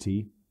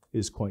density,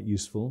 is quite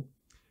useful.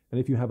 And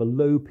if you have a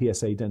low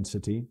PSA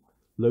density,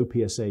 low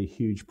PSA,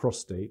 huge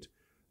prostate,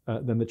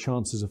 then the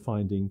chances of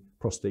finding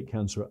prostate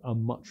cancer are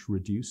much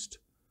reduced,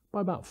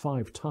 by about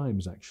 5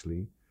 times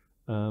actually,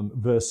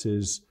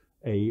 versus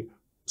a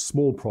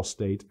small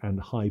prostate and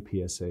high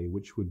PSA,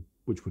 which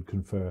would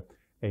confer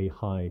a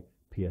high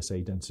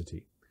PSA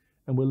density.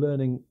 And we're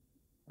learning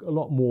a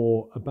lot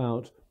more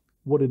about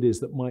what it is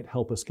that might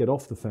help us get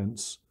off the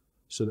fence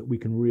so that we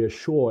can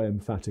reassure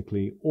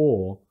emphatically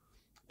or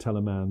tell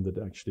a man that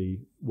actually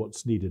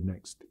what's needed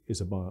next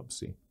is a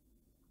biopsy.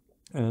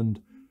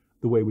 And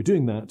the way we're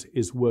doing that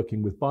is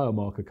working with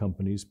biomarker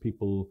companies,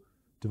 people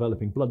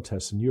developing blood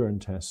tests and urine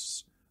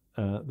tests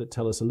that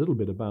tell us a little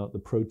bit about the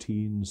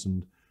proteins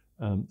and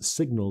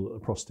signal that a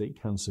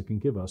prostate cancer can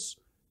give us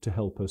to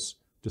help us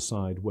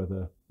decide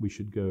whether we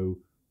should go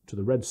to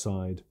the red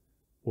side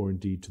or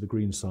indeed to the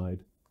green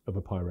side of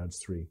a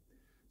PIRADS3.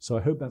 So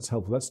I hope that's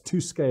helpful. That's 2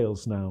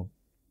 scales now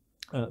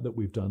that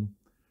we've done.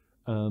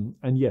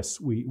 And yes,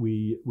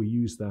 we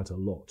use that a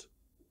lot.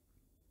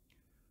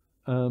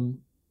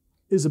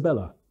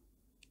 Isabella,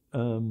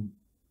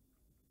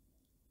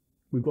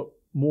 we've got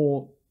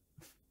more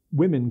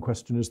women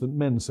questioners than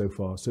men so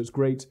far, so it's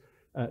great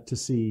to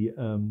see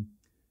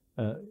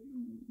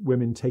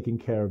women taking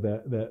care of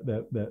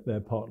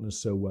their partners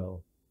so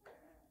well.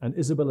 And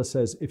Isabella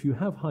says, if you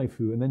have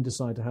HIFU and then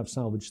decide to have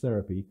salvage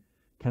therapy,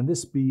 can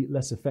this be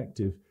less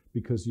effective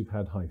because you've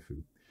had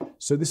HIFU?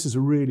 So this is a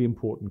really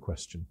important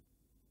question.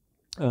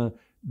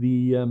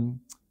 The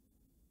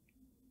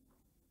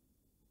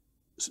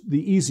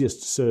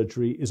easiest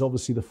surgery is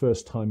obviously the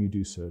first time you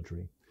do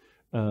surgery.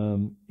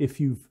 If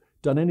you've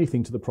done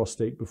anything to the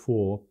prostate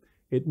before,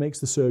 it makes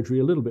the surgery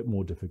a little bit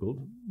more difficult,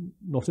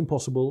 not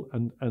impossible,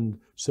 and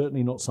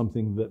certainly not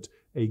something that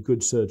a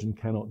good surgeon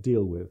cannot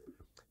deal with.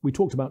 We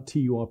talked about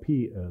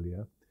TURP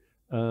earlier.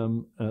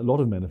 A lot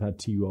of men have had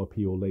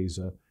TURP or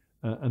laser,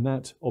 and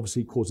that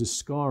obviously causes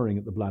scarring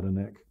at the bladder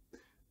neck.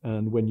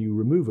 And when you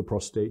remove a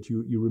prostate,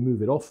 you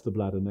remove it off the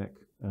bladder neck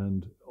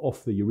and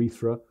off the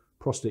urethra.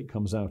 Prostate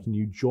comes out and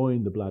you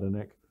join the bladder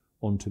neck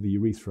onto the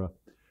urethra.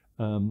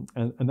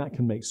 And that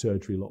can make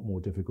surgery a lot more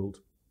difficult.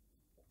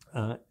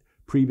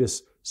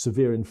 Previous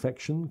severe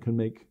infection can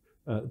make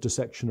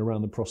dissection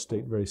around the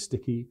prostate very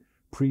sticky.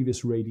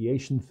 Previous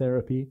radiation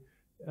therapy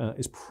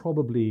is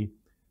probably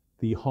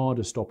the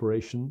hardest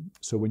operation.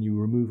 So when you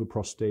remove a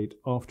prostate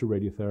after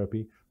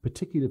radiotherapy,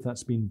 particularly if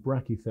that's been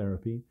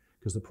brachytherapy,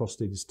 because the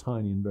prostate is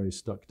tiny and very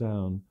stuck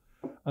down,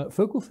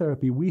 focal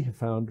therapy we have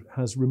found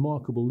has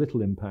remarkable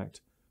little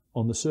impact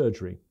on the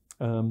surgery.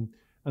 And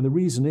the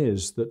reason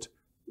is that,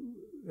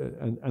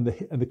 and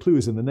the clue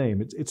is in the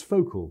name, it's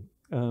focal.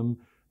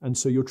 And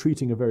so you're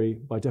treating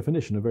by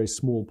definition, a very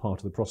small part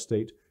of the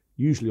prostate,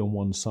 usually on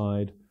one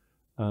side.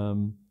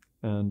 And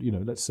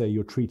let's say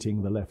you're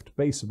treating the left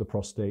base of the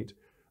prostate,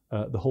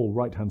 the whole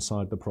right-hand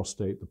side of the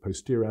prostate, the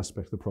posterior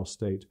aspect of the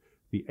prostate,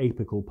 the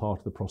apical part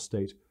of the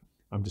prostate.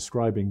 I'm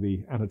describing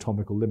the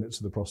anatomical limits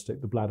of the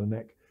prostate, the bladder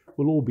neck,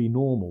 will all be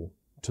normal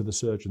to the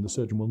surgeon. The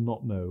surgeon will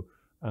not know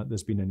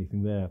there's been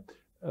anything there.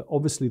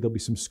 Obviously, there'll be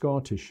some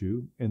scar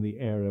tissue in the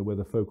area where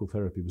the focal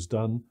therapy was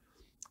done.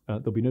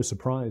 There'll be no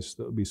surprise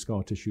that there'll be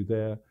scar tissue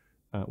there.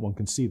 One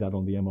can see that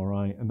on the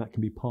MRI, and that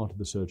can be part of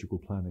the surgical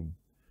planning.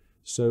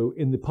 So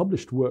in the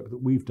published work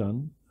that we've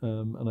done,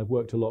 and I've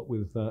worked a lot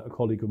with a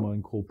colleague of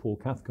mine called Paul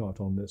Cathcart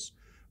on this,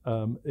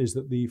 is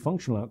that the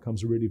functional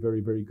outcomes are really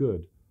very, very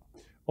good.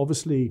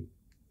 Obviously,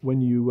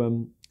 when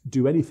you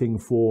do anything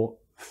for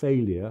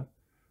failure,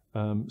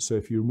 so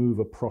if you remove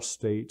a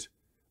prostate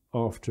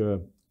after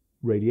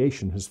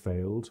radiation has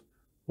failed,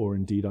 or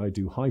indeed I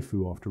do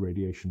HIFU after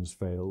radiation has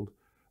failed,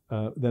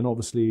 then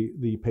obviously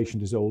the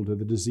patient is older,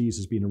 the disease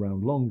has been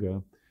around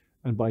longer,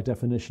 and by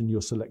definition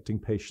you're selecting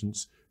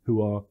patients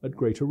who are at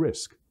greater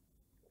risk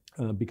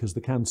because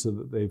the cancer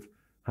that they've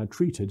had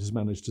treated has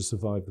managed to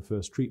survive the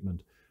first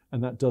treatment.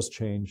 And that does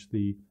change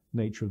the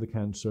nature of the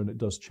cancer, and it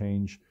does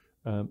change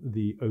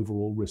the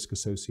overall risk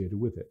associated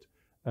with it.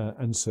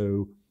 And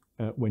so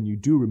when you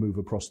do remove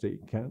a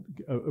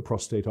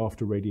prostate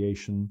after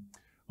radiation,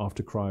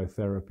 after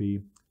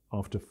cryotherapy,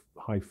 after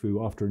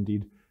HIFU, after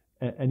indeed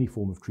any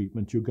form of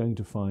treatment, you're going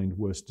to find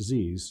worse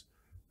disease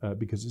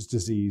because it's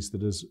disease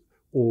that has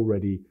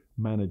already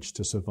managed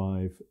to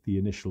survive the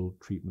initial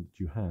treatment that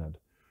you had.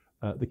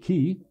 The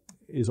key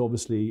is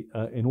obviously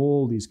in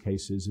all these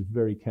cases is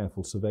very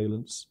careful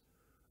surveillance.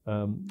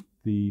 One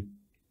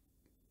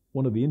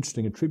of the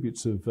interesting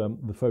attributes of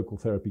the focal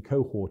therapy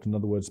cohort, in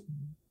other words,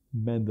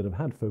 men that have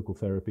had focal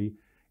therapy,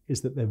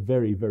 is that they're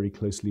very, very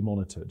closely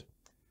monitored.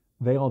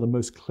 They are the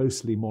most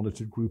closely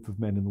monitored group of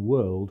men in the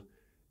world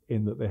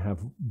in that they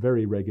have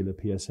very regular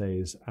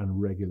PSAs and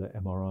regular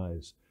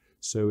MRIs.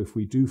 So if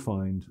we do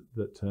find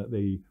that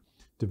they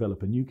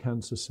develop a new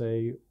cancer,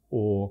 say,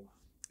 or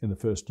in the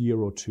first year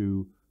or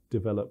two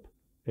develop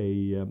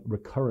a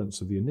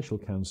recurrence of the initial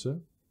cancer,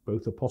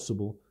 both are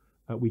possible,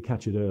 we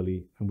catch it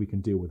early and we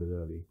can deal with it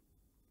early.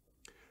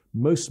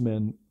 Most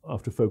men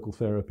after focal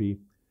therapy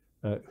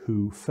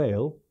who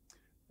fail,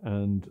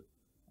 and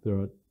there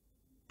are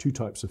 2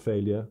 types of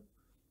failure.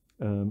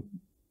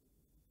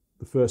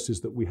 The first is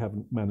that we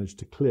haven't managed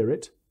to clear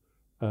it,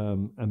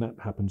 and that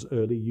happens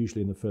early,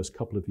 usually in the first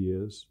couple of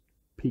years,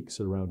 peaks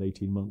at around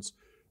 18 months.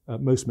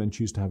 Most men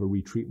choose to have a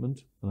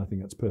retreatment, and I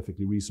think that's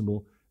perfectly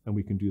reasonable, and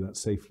we can do that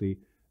safely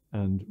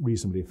and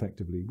reasonably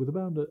effectively with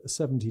about a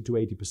 70 to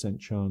 80%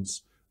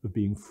 chance of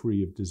being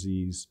free of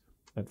disease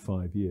at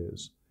 5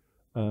 years.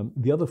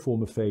 The other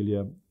form of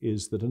failure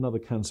is that another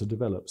cancer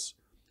develops.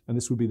 And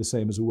this would be the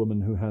same as a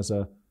woman who has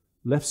a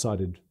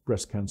left-sided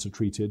breast cancer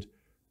treated.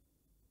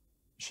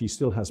 She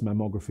still has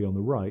mammography on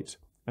the right,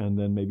 and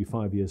then maybe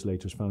 5 years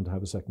later is found to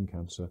have a second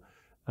cancer.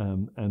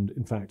 And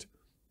in fact,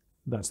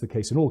 that's the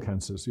case in all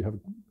cancers.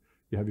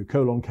 You have your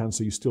colon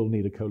cancer, you still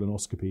need a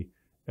colonoscopy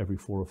every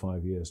 4 or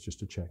 5 years just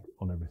to check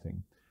on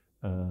everything.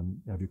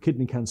 You have your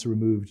kidney cancer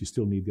removed, you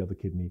still need the other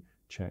kidney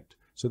checked.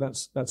 So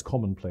that's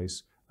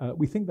commonplace.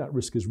 We think that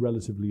risk is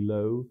relatively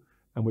low,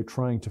 and we're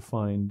trying to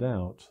find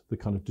out the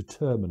kind of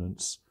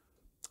determinants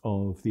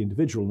of the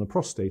individual and the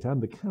prostate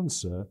and the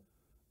cancer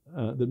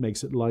that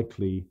makes it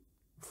likely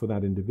for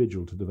that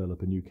individual to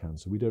develop a new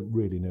cancer. We don't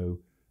really know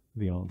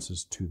the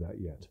answers to that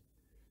yet.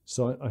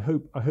 So I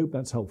hope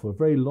that's helpful. A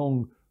very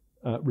long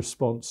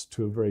response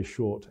to a very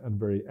short and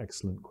very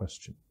excellent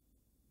question.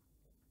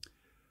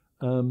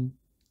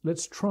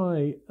 Let's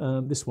try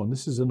this one.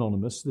 This is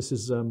anonymous. This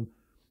is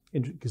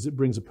because it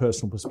brings a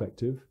personal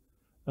perspective.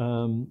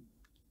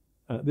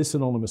 This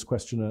anonymous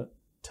questioner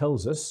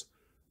tells us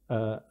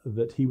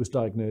that he was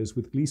diagnosed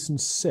with Gleason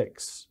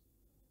 6,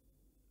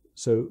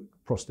 so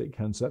prostate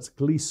cancer. That's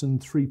Gleason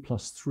 3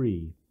 +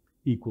 3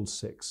 =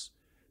 6.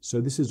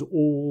 So this is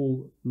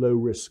all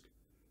low-risk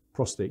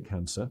prostate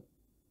cancer.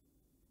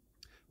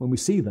 When we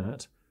see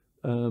that,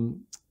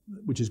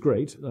 which is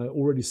great, I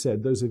already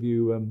said, those of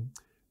you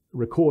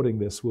recording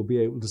this will be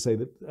able to say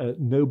that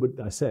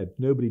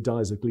nobody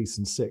dies of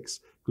Gleason 6.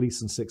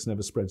 Gleason 6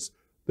 never spreads.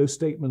 Those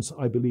statements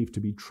I believe to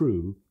be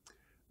true.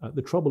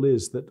 The trouble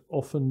is that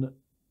often,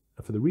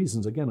 for the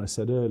reasons, again, I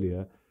said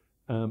earlier,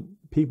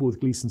 people with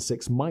Gleason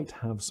 6 might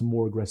have some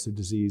more aggressive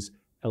disease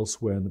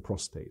elsewhere in the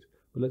prostate.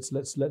 But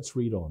let's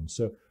read on.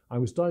 So I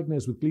was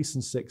diagnosed with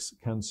Gleason 6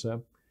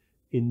 cancer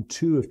in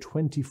 2 of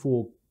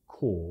 24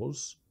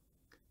 cores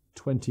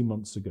 20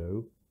 months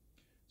ago.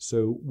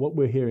 So what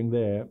we're hearing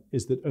there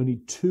is that only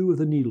 2 of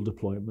the needle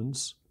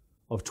deployments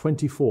of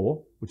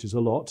 24, which is a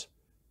lot,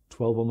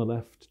 12 on the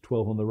left,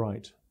 12 on the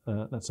right,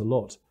 that's a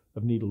lot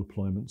of needle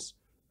deployments,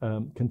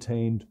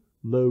 contained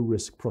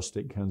low-risk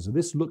prostate cancer.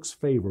 This looks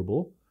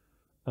favorable.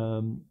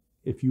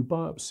 If you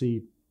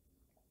biopsy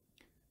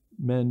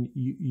men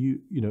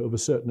you know of a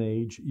certain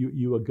age,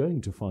 you are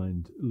going to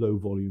find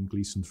low-volume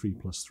Gleason 3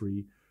 +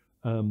 3.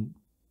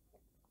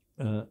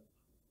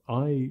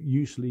 I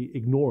usually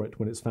ignore it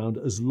when it's found,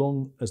 as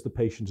long as the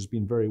patient has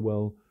been very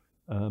well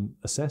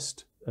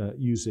assessed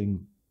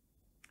using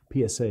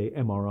PSA,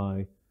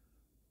 MRI,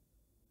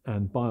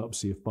 and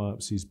biopsy if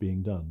biopsy is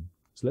being done.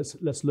 So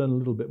let's learn a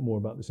little bit more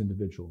about this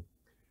individual.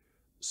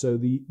 So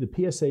the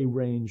PSA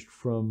ranged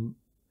from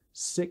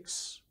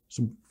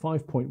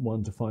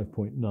 5.1 to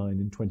 5.9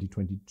 in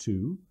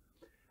 2022,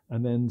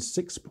 and then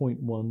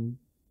 6.1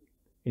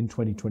 in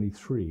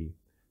 2023.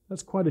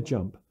 That's quite a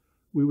jump.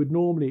 We would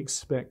normally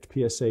expect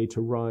PSA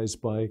to rise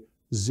by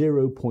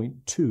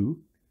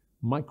 0.2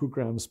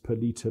 micrograms per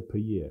litre per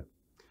year.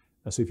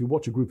 So if you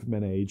watch a group of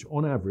men age,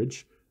 on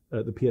average,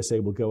 the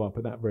PSA will go up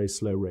at that very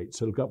slow rate.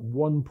 So it'll go up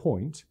 1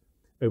 point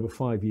over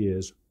 5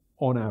 years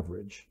on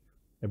average.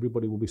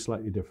 Everybody will be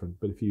slightly different,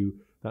 but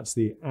that's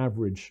the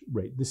average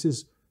rate. This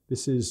is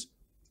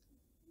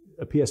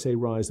a PSA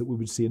rise that we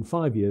would see in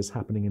 5 years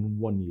happening in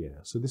 1 year.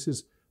 So this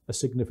is a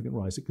significant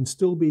rise. It can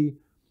still be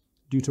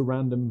due to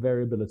random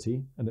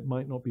variability, and it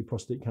might not be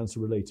prostate cancer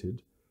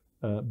related,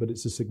 but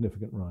it's a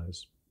significant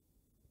rise.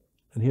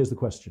 And here's the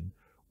question.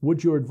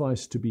 Would your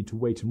advice to be to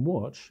wait and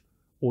watch,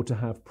 or to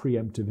have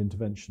preemptive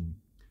intervention?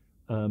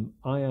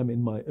 I am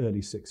in my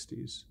early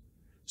 60s.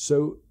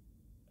 So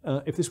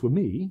if this were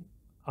me,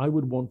 I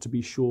would want to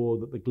be sure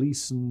that the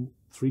Gleason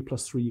 3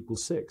 + 3 =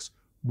 6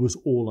 was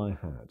all I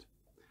had.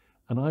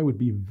 And I would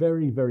be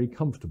very, very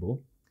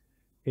comfortable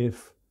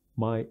if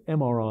my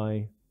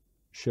MRI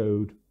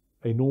showed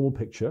a normal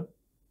picture,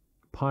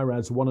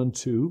 PIRADS 1 and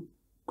 2,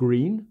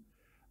 green,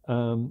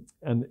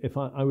 and if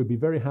I would be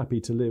very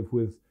happy to live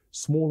with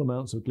small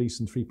amounts of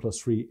Gleason 3 +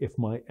 3 if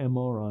my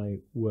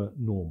MRI were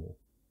normal.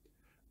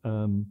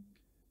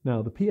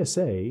 Now the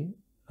PSA,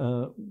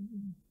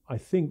 I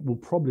think, will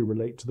probably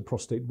relate to the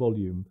prostate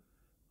volume.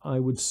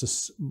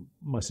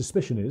 My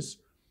suspicion is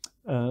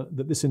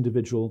that this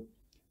individual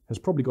has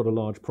probably got a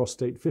large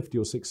prostate, 50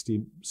 or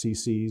 60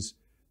 cc's.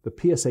 The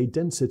PSA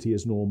density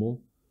is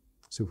normal.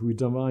 So if we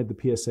divide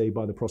the PSA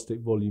by the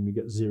prostate volume, you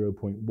get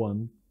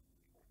 0.1.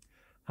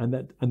 And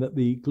that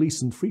the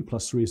Gleason 3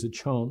 + 3 is a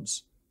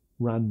chance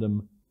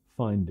random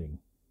finding.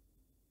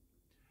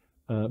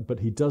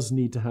 But he does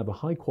need to have a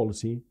high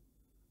quality,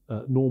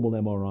 normal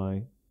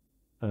MRI,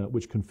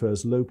 which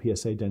confers low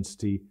PSA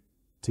density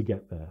to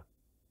get there.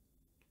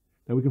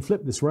 Now we can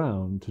flip this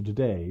round to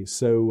today.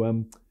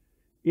 So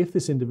if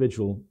this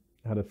individual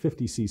had a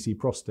 50 cc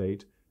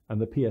prostate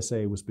and the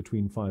PSA was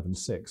between 5 and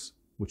 6,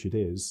 which it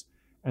is,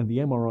 and the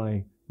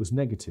MRI was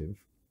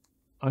negative,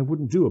 I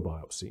wouldn't do a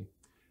biopsy.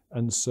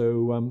 And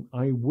so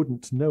I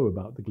wouldn't know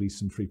about the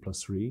Gleason 3 +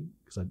 3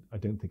 because I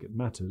don't think it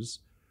matters.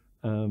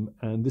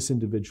 And this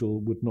individual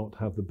would not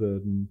have the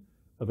burden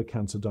of a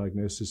cancer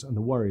diagnosis and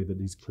the worry that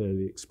he's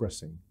clearly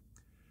expressing.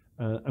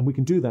 And we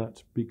can do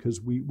that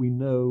because we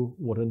know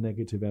what a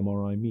negative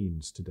MRI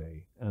means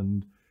today.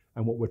 And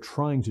what we're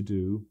trying to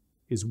do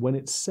is, when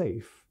it's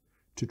safe,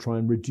 to try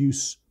and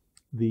reduce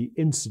the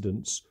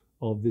incidence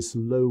of this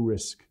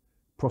low-risk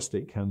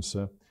prostate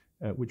cancer,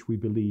 which we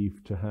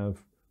believe to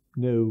have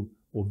no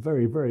or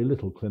very, very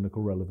little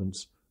clinical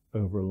relevance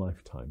over a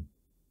lifetime.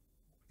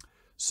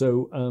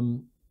 So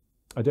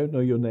I don't know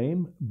your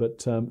name,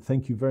 but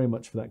thank you very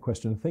much for that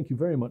question. And thank you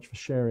very much for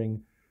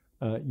sharing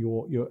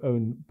your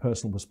own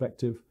personal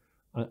perspective.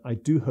 I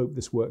do hope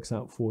this works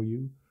out for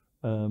you.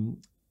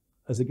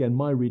 As again,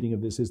 my reading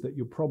of this is that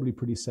you're probably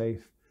pretty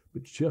safe,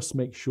 but just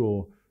make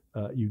sure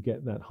you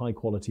get that high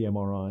quality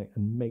MRI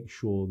and make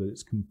sure that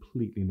it's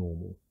completely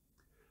normal.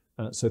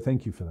 So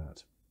thank you for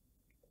that.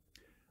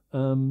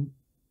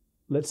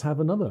 Let's have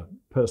another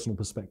personal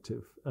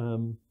perspective.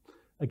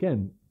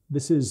 Again,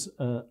 this is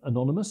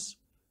anonymous,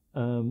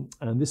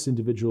 and this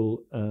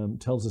individual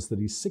tells us that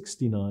he's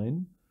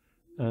 69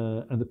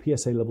 and the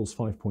PSA level's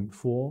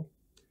 5.4.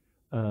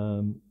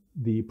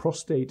 The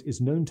prostate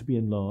is known to be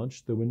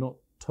enlarged, though we're not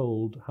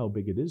told how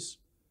big it is.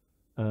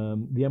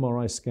 The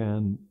MRI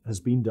scan has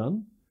been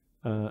done,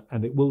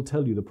 and it will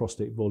tell you the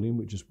prostate volume,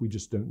 we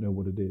just don't know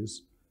what it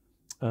is.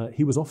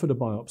 He was offered a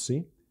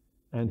biopsy,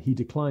 and he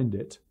declined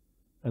it,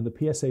 and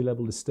the PSA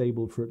level is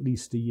stable for at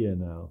least a year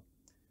now.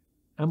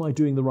 Am I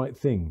doing the right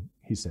thing,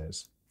 he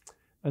says.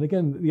 And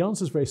again, the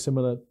answer is very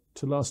similar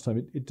to last time.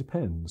 It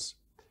depends.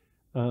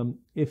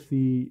 If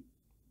the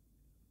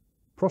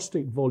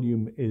prostate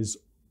volume is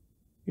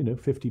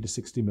 50 to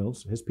 60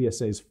 mils, his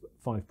PSA is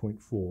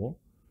 5.4,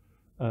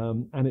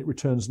 and it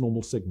returns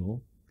normal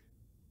signal,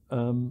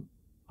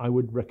 I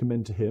would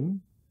recommend to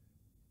him,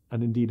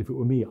 and indeed if it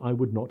were me, I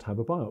would not have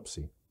a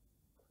biopsy.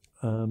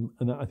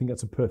 And I think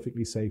that's a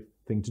perfectly safe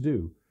thing to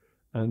do,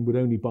 and would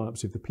only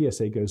biopsy if the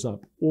PSA goes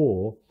up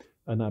or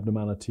an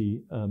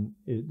abnormality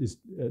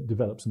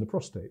develops in the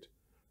prostate.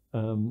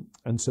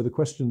 And so the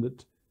question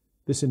that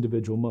this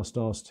individual must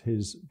ask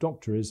his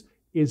doctor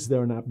is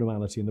there an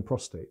abnormality in the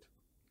prostate?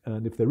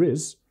 And if there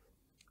is,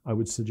 I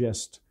would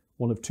suggest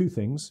one of two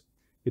things.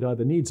 It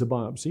either needs a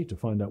biopsy to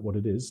find out what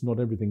it is, not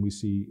everything we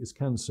see is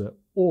cancer,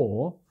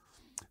 or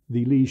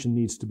the lesion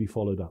needs to be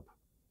followed up.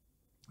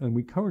 And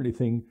we currently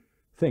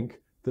think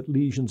that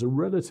lesions are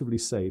relatively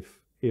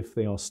safe if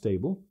they are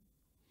stable.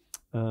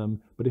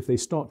 But if they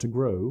start to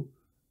grow,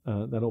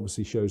 that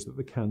obviously shows that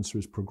the cancer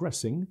is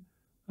progressing,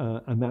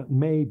 and that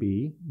may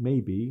be,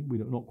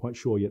 we're not quite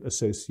sure yet,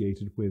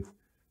 associated with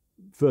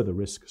further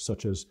risk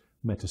such as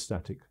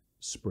metastatic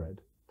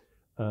spread.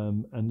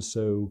 And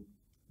so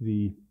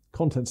the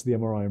contents of the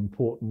MRI are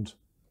important.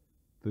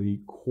 The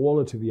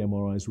quality of the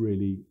MRI is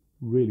really,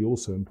 really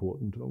also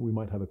important. We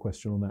might have a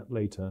question on that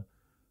later.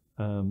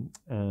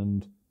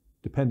 And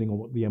depending on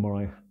what the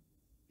MRI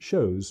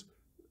shows,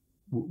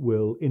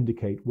 will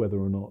indicate whether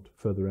or not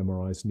further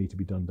MRIs need to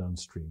be done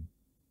downstream.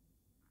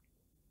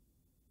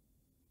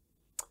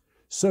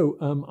 So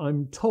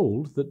I'm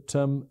told that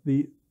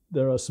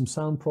there are some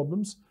sound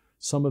problems.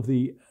 Some of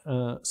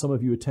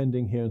you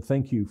attending here, and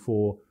thank you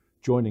for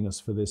joining us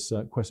for this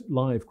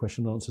live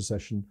question and answer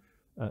session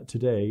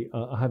today,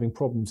 are having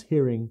problems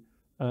hearing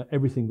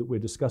everything that we're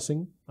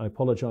discussing. I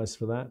apologize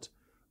for that.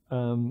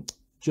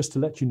 Just to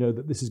let you know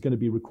that this is going to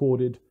be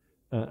recorded,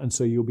 and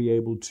so you'll be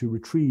able to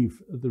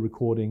retrieve the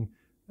recording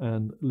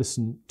and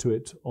listen to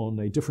it on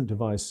a different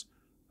device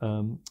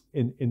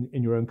in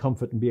your own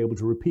comfort, and be able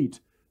to repeat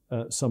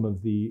some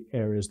of the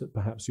areas that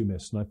perhaps you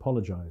missed. And I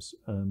apologize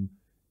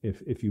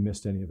if you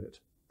missed any of it.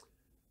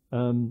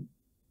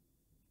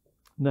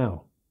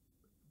 Now,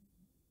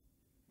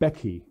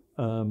 Becky.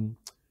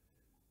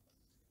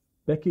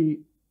 Becky,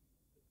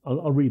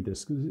 I'll read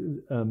this.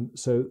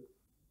 So,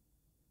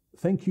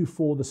 thank you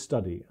for the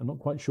study. I'm not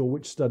quite sure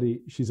which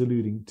study she's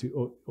alluding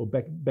to, or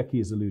Becky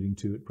is alluding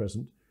to at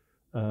present.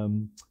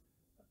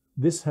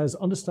 This has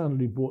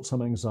understandably brought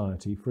some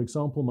anxiety. For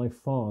example, my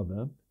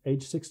father,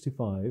 age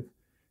 65,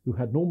 who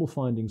had normal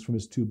findings from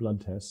his 2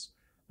 blood tests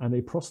and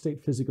a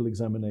prostate physical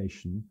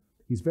examination,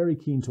 he's very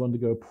keen to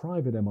undergo a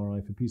private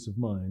MRI for peace of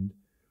mind.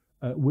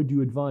 Would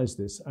you advise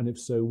this? And if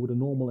so, would a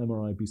normal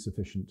MRI be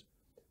sufficient?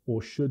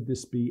 Or should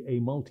this be a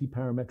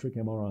multi-parametric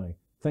MRI?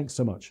 Thanks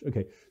so much.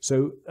 Okay,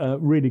 so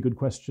really good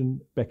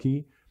question,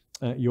 Becky.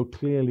 You're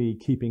clearly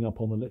keeping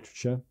up on the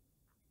literature.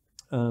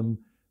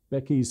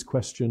 Becky's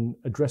question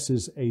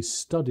addresses a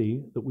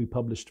study that we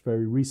published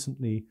very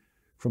recently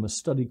from a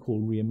study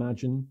called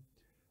Reimagine.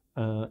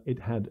 It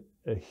had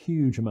a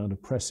huge amount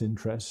of press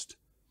interest,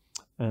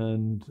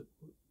 and,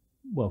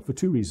 well, for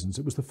 2 reasons.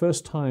 It was the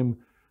first time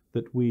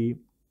that we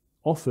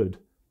offered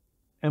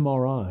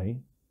MRI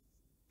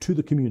to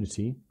the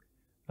community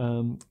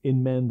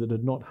in men that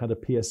had not had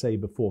a PSA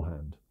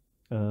beforehand.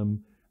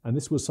 And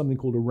this was something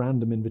called a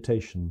random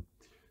invitation.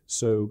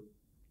 So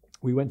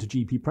we went to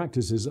GP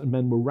practices, and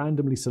men were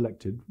randomly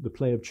selected, the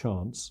play of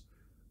chance,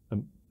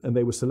 and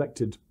they were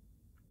selected,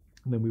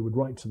 and then we would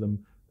write to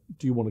them,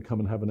 do you want to come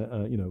and have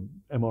an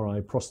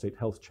MRI prostate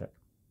health check?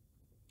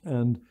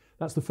 And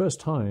that's the first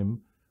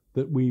time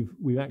that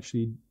we've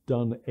actually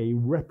done a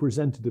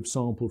representative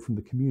sample from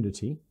the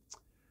community,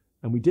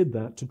 and we did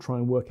that to try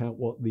and work out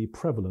what the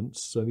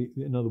prevalence, so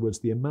in other words,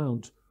 the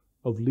amount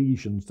of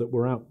lesions that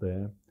were out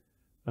there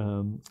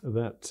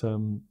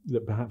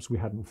that perhaps we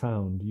hadn't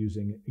found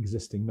using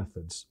existing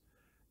methods.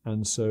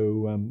 And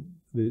so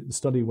the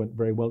study went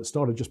very well. It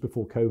started just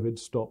before COVID,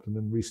 stopped, and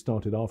then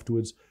restarted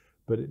afterwards.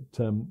 But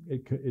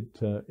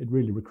it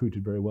really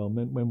recruited very well.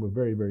 Men were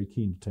very, very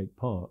keen to take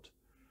part.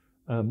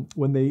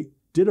 When they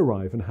did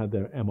arrive and had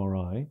their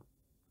MRI,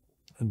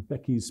 and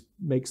Becky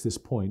makes this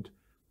point,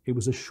 it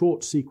was a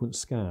short sequence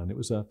scan. It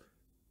was a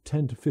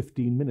 10 to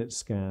 15 minute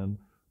scan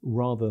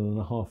rather than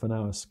a half an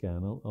hour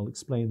scan. I'll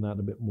explain that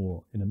a bit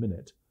more in a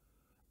minute.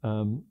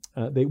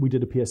 We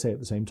did a PSA at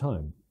the same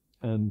time.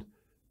 And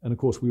of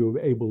course, we were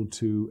able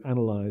to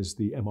analyze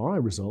the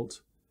MRI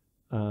result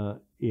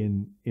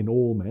in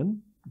all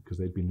men, because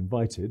they'd been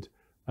invited,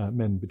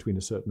 men between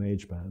a certain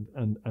age band,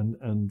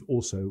 and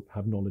also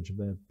have knowledge of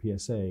their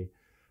PSA.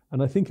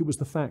 And I think it was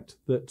the fact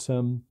that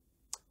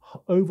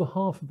over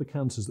half of the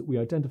cancers that we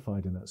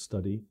identified in that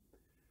study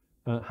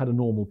had a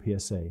normal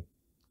PSA.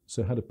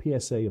 So had a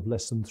PSA of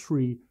less than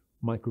 3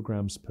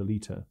 micrograms per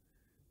litre,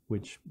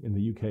 which in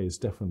the UK is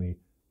definitely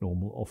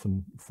normal.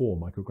 Often 4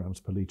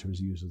 micrograms per litre is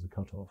used as a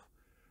cutoff.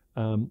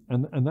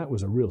 And that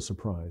was a real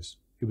surprise.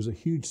 It was a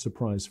huge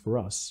surprise for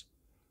us,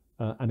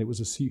 and it was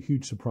a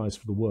huge surprise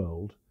for the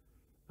world.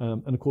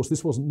 And of course,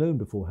 this wasn't known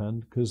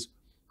beforehand, because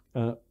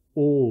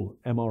all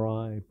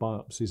MRI,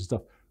 biopsies and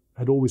stuff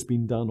had always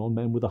been done on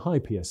men with a high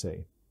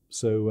PSA.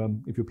 So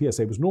if your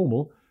PSA was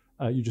normal,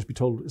 you'd just be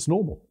told it's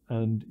normal,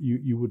 and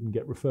you wouldn't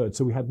get referred.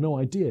 So we had no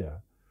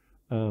idea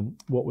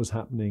what was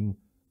happening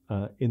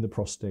in the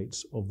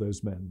prostates of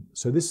those men.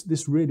 So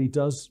this really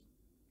does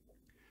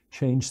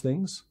change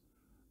things,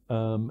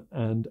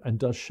 and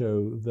does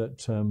show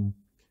that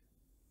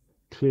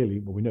clearly,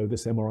 well, we know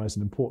this MRI is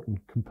an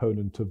important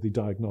component of the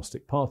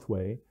diagnostic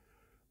pathway,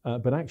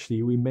 but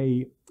actually we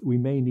may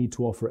need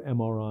to offer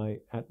MRI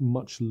at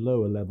much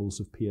lower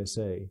levels of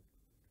PSA.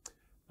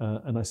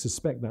 And I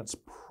suspect that's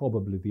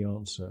probably the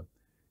answer,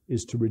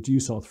 is to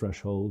reduce our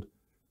threshold,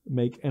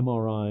 make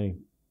MRI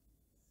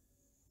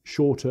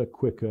shorter,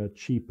 quicker,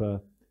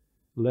 cheaper,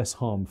 less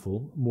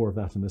harmful, more of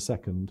that in a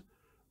second,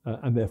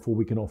 and therefore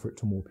we can offer it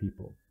to more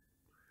people.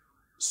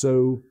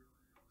 So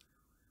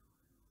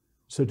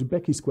to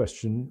Becky's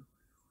question,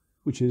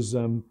 which is,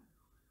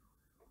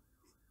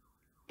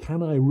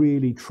 can I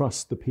really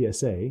trust the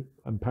PSA?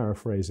 I'm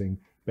paraphrasing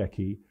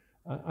Becky.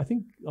 I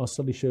think our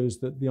study shows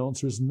that the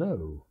answer is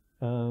no.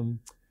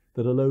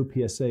 That a low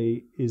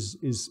PSA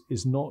is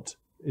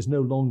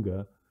no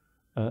longer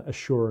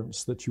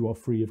assurance that you are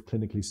free of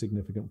clinically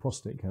significant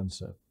prostate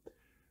cancer.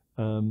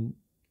 Now,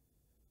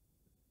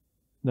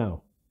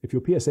 if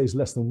your PSA is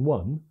less than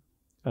 1,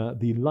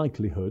 the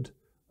likelihood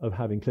of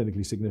having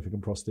clinically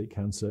significant prostate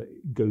cancer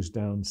goes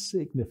down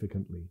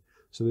significantly.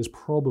 So there's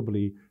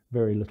probably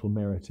very little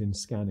merit in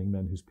scanning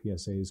men whose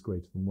PSA is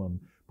greater than 1.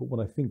 But what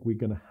I think we're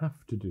going to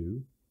have to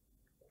do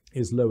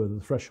is lower the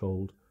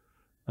threshold.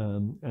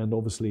 And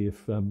obviously,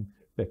 if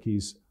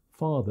Becky's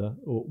father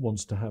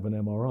wants to have an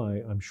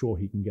MRI, I'm sure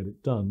he can get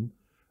it done.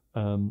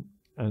 And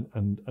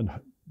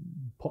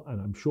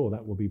I'm sure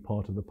that will be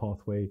part of the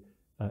pathway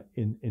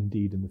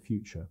indeed in the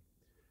future.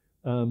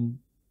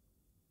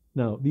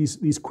 Now,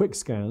 these quick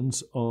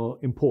scans are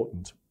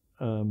important.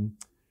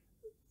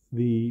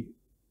 The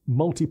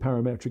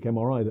multiparametric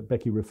MRI that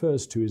Becky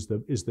refers to is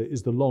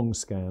the long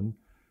scan,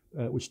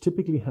 which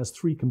typically has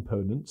 3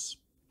 components.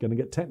 Going to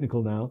get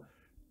technical now.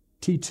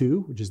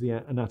 T2, which is the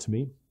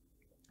anatomy,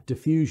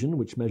 diffusion,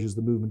 which measures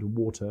the movement of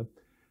water,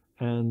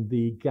 and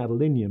the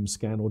gadolinium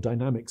scan or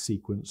dynamic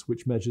sequence,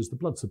 which measures the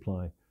blood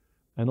supply.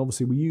 And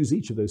obviously we use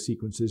each of those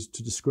sequences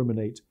to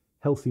discriminate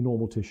healthy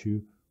normal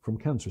tissue from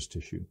cancerous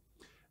tissue.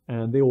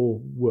 And they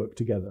all work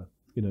together,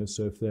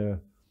 so if they're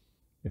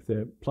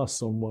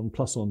plus on one,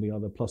 plus on the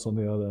other, plus on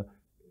the other,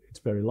 it's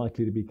very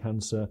likely to be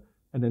cancer,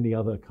 and any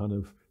other kind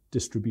of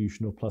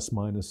distribution or plus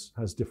minus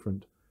has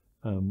different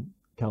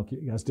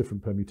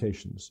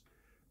permutations.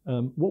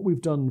 What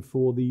we've done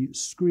for the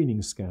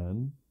screening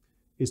scan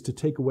is to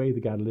take away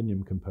the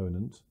gadolinium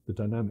component, the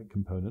dynamic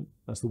component.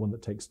 That's the one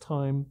that takes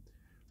time,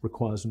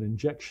 requires an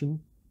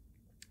injection.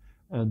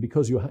 And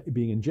because you're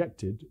being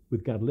injected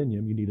with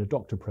gadolinium, you need a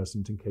doctor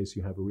present in case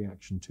you have a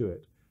reaction to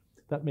it.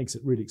 That makes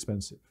it really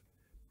expensive.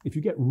 If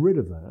you get rid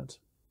of that,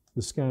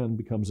 the scan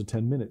becomes a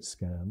 10-minute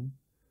scan,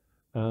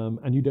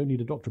 and you don't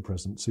need a doctor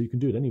present, so you can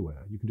do it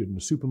anywhere. You can do it in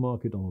a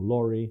supermarket, on a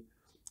lorry,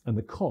 and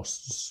the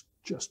costs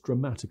just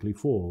dramatically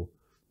fall.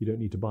 You don't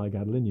need to buy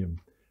gadolinium.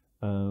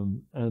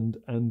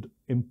 And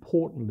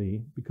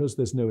importantly, because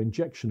there's no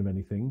injection of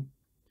anything,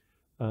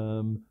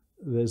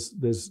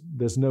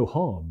 there's no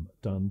harm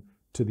done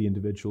to the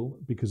individual,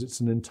 because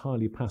it's an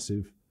entirely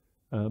passive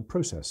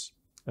process.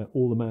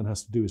 All the man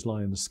has to do is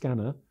lie in the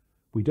scanner.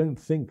 We don't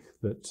think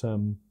that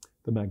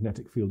the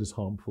magnetic field is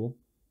harmful.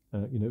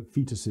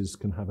 Fetuses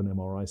can have an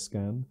MRI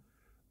scan.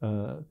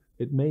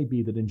 It may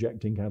be that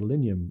injecting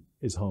gadolinium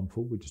is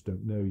harmful. We just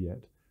don't know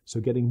yet. So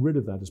getting rid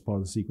of that as part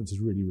of the sequence is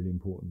really, really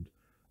important.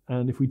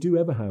 And if we do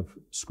ever have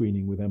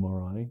screening with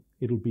MRI,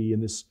 it'll be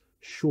in this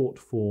short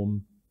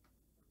form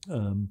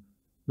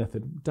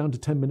method, down to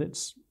 10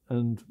 minutes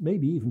and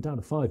maybe even down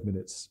to 5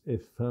 minutes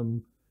if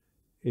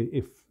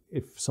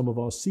some of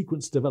our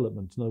sequence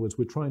development, in other words,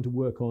 we're trying to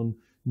work on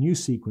new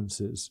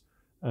sequences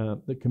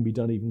that can be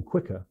done even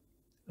quicker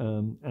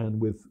and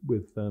with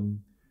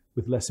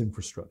less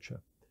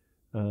infrastructure.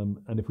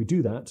 And if we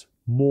do that,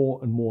 more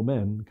and more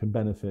men can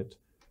benefit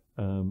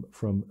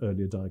from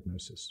earlier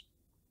diagnosis.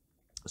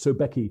 So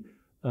Becky,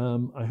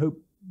 I hope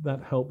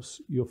that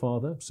helps your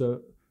father.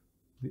 So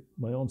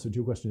my answer to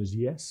your question is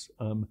yes.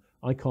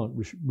 I can't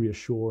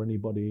reassure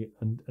anybody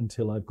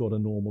until I've got a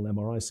normal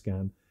MRI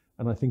scan,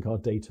 and I think our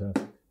data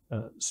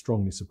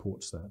strongly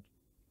supports that.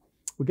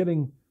 We're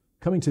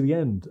coming to the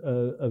end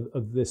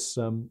of this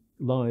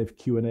live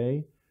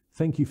Q&A.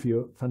 Thank you for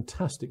your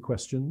fantastic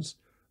questions.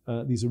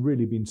 These have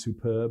really been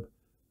superb,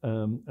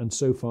 and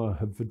so far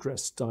have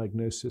addressed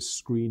diagnosis,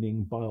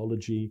 screening,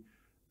 biology,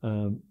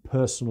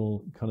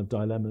 personal kind of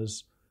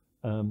dilemmas,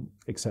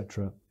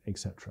 etc.,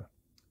 etc.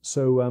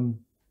 So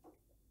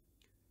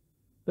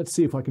let's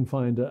see if I can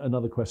find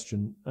another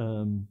question.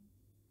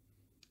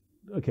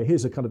 Okay,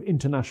 here's a kind of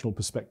international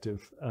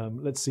perspective.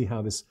 Let's see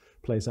how this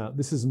plays out.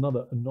 This is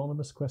another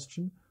anonymous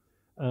question.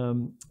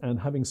 And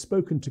having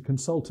spoken to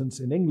consultants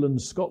in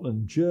England,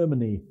 Scotland,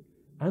 Germany,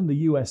 and the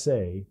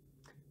USA,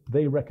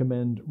 they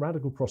recommend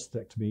radical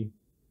prostatectomy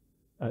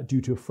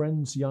due to a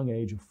friend's young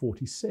age of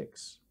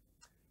 46.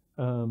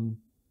 And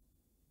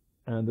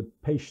the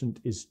patient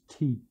is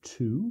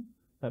T2.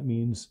 That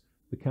means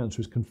the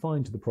cancer is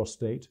confined to the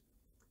prostate.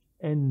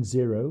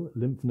 N0,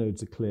 lymph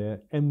nodes are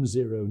clear.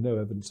 M0, no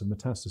evidence of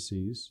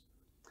metastases.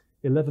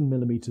 11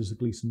 millimeters of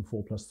Gleason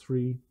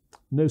 4+3,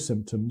 no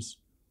symptoms.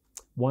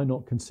 Why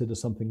not consider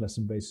something less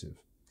invasive?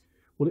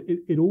 Well,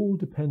 it all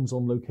depends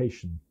on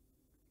location.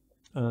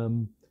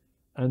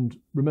 And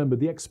remember,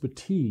 the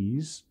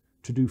expertise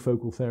to do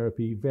focal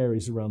therapy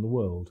varies around the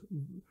world.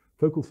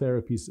 Focal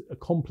therapy is a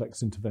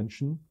complex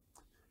intervention.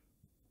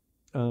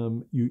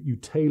 You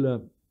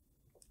tailor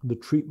the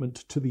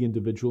treatment to the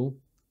individual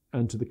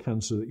and to the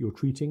cancer that you're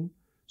treating.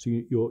 So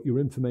your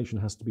information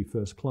has to be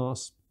first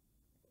class,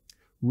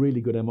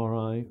 really good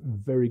MRI,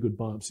 very good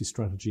biopsy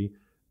strategy,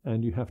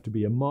 and you have to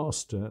be a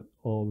master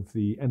of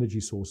the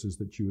energy sources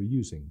that you are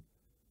using.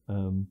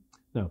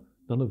 Now,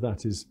 none of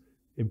that is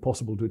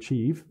impossible to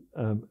achieve,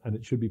 and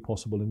it should be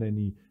possible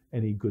in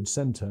any good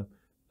center,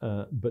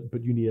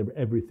 but you need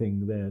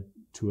everything there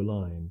to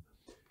align.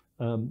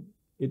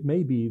 It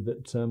may be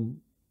that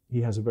he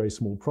has a very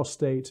small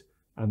prostate,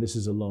 and this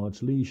is a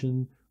large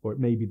lesion, or it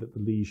may be that the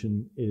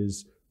lesion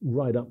is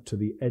right up to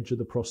the edge of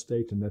the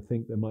prostate, and they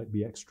think there might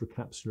be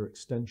extracapsular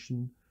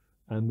extension,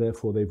 and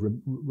therefore they've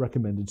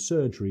recommended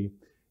surgery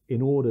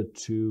in order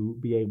to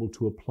be able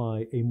to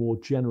apply a more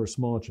generous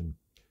margin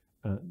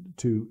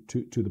to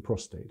the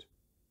prostate.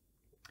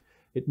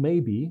 It may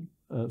be,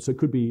 so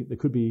there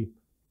could be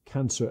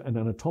cancer and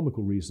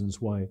anatomical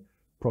reasons why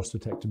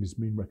prostatectomy has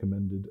been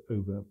recommended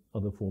over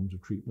other forms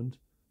of treatment.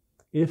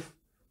 If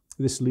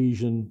this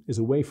lesion is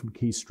away from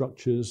key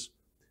structures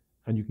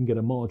and you can get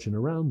a margin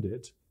around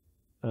it,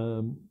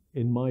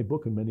 in my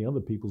book and many other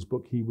people's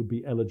book, he would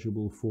be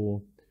eligible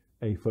for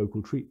a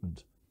focal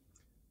treatment.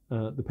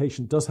 The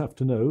patient does have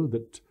to know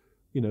that,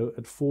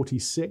 at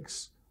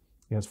 46,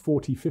 he has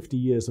 40, 50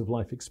 years of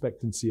life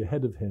expectancy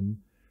ahead of him,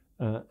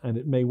 and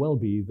it may well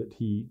be that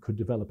he could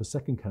develop a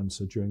second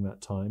cancer during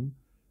that time,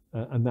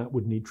 and that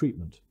would need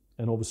treatment.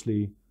 And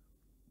obviously,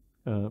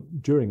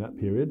 during that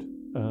period,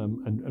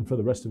 and for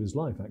the rest of his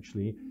life,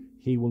 actually,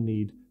 he will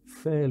need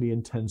fairly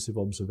intensive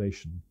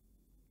observation,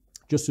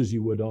 just as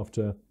you would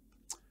after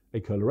a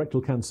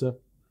colorectal cancer,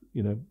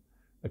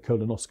 a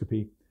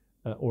colonoscopy,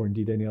 or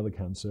indeed any other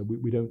cancer.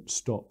 We don't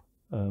stop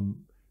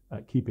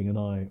at keeping an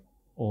eye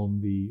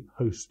on the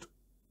host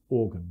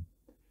organ.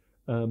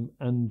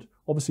 And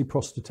obviously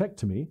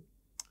prostatectomy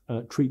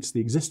treats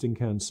the existing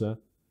cancer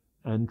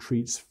and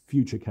treats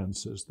future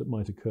cancers that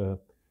might occur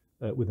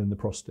within the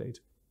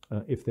prostate,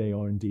 if they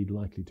are indeed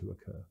likely to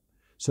occur.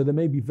 So there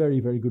may be very,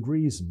 very good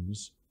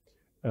reasons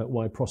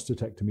why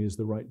prostatectomy is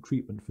the right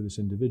treatment for this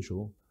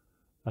individual,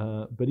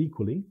 but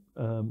equally,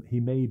 he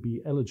may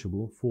be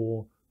eligible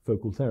for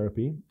focal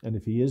therapy, and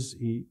if he is,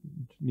 he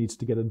needs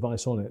to get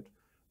advice on it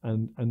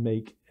and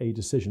make a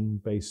decision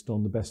based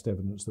on the best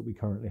evidence that we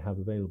currently have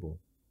available.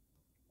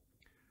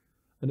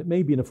 And it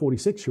may be in a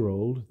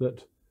 46-year-old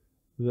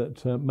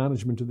that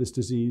management of this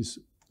disease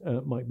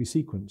might be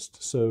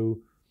sequenced. So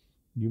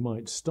you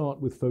might start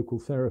with focal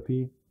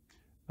therapy,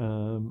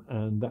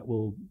 and that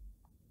will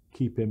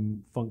keep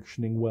him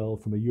functioning well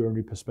from a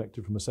urinary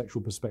perspective, from a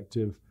sexual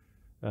perspective.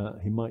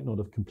 He might not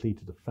have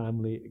completed a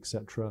family,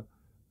 etc.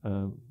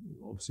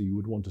 Obviously, you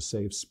would want to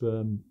save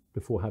sperm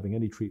before having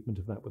any treatment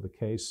if that were the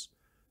case,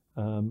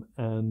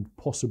 and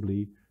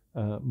possibly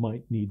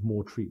might need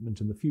more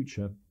treatment in the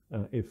future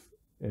if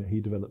he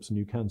develops a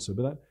new cancer.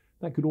 But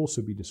that could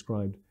also be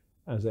described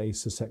as a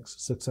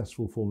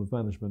successful form of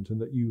management, and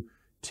that you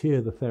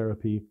tier the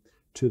therapy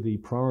to the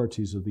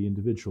priorities of the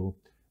individual,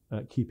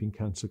 keeping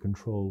cancer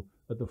control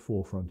at the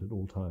forefront at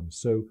all times.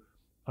 So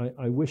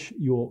I wish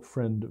your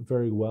friend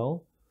very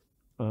well.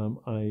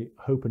 I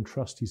hope and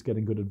trust he's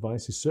getting good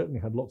advice. He's certainly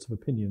had lots of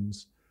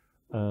opinions,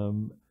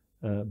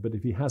 but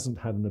if he hasn't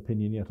had an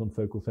opinion yet on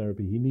focal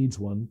therapy, he needs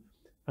one.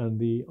 And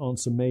the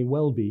answer may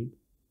well be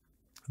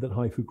that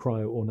HIFU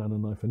cryo or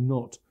nanoknife are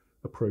not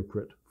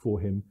appropriate for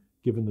him,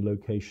 given the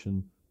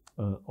location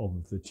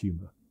of the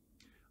tumor.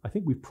 I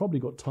think we've probably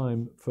got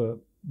time for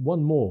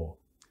one more.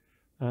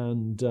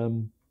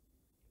 And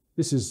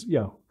this is,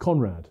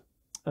 Conrad.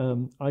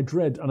 I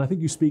dread, and I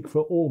think you speak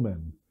for all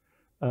men,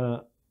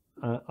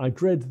 I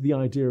dread the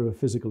idea of a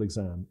physical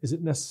exam. Is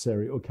it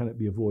necessary or can it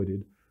be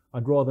avoided?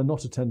 I'd rather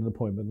not attend an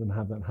appointment than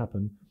have that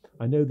happen.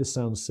 I know this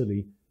sounds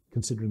silly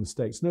considering the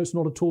stakes. No, it's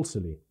not at all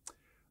silly.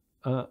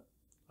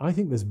 I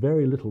think there's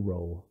very little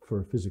role for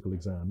a physical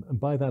exam. And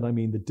by that, I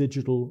mean the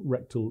digital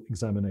rectal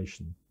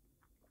examination.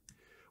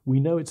 We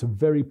know it's a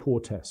very poor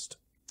test.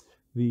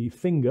 The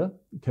finger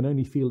can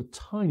only feel a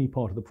tiny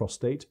part of the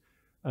prostate.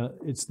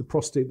 It's the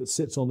prostate that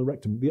sits on the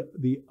rectum.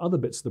 The other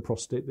bits of the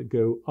prostate that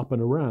go up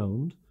and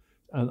around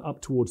and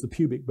up towards the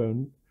pubic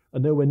bone are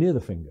nowhere near the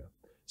finger.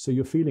 So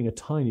you're feeling a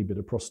tiny bit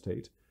of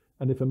prostate.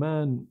 And if a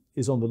man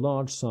is on the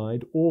large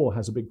side or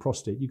has a big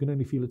prostate, you can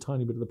only feel a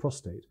tiny bit of the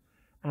prostate.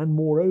 And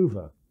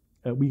moreover,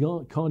 we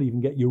can't even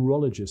get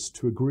urologists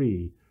to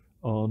agree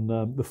on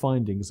the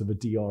findings of a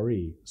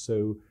DRE.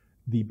 So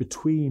the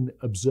between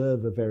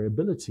observer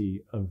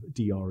variability of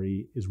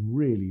DRE is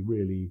really,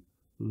 really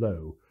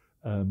low.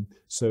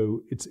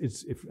 So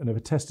if a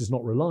test is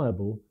not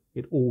reliable,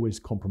 it always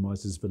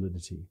compromises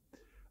validity.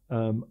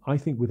 I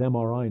think with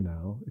MRI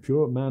now, if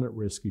you're a man at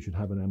risk, you should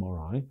have an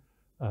MRI.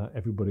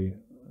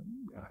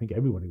 I think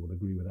everybody will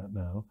agree with that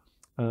now.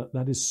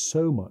 That is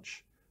so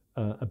much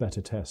a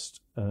better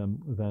test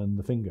than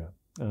the finger.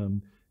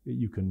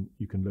 You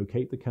can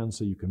locate the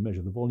cancer, you can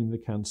measure the volume of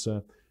the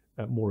cancer.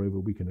 Moreover,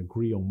 we can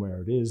agree on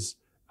where it is.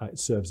 It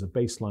serves a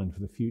baseline for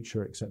the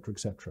future, etc.,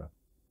 etc.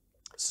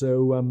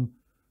 So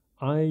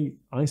I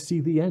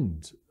see the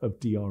end of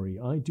DRE.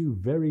 I do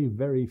very,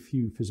 very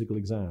few physical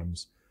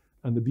exams.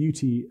 And the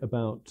beauty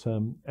about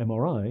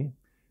MRI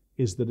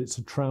is that it's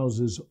a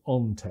trousers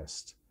on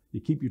test.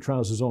 You keep your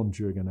trousers on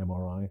during an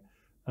MRI,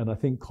 and I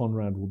think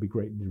Conrad will be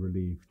greatly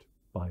relieved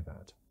by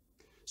that.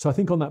 So I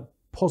think on that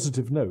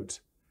positive note,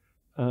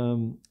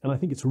 and I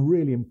think it's a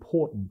really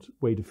important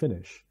way to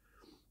finish,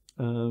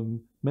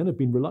 men have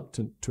been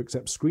reluctant to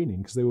accept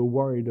screening because they were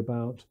worried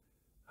about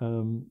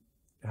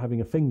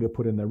having a finger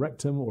put in their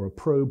rectum or a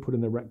probe put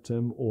in their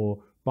rectum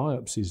or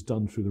biopsies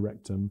done through the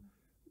rectum.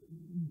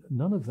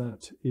 None of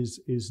that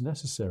is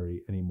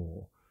necessary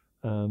anymore.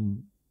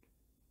 During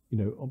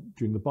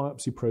the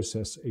biopsy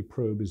process, a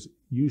probe is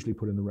usually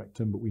put in the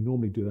rectum, but we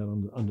normally do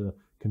that under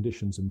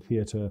conditions in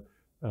theatre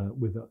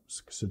with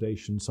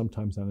sedation,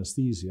 sometimes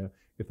anesthesia,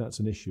 if that's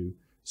an issue.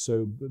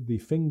 So the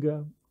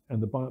finger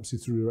and the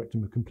biopsy through the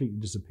rectum have completely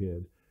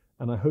disappeared.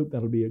 And I hope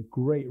that'll be a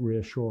great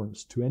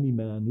reassurance to any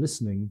man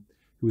listening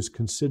who is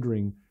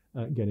considering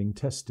getting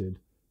tested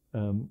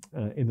in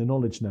the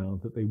knowledge now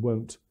that they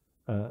won't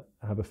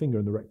have a finger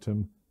in the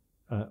rectum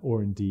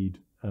or indeed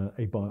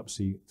a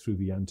biopsy through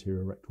the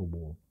anterior rectal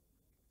wall.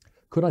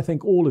 Could I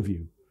thank all of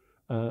you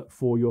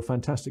for your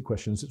fantastic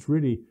questions? It's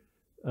really,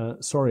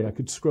 sorry, I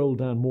could scroll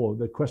down more.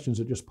 The questions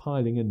are just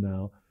piling in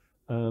now.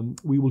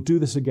 We will do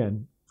this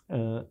again,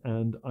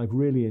 and I've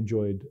really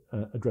enjoyed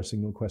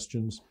addressing your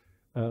questions.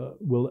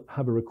 We'll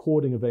have a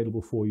recording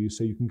available for you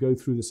so you can go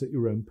through this at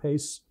your own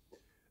pace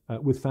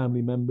with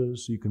family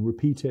members. You can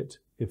repeat it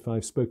if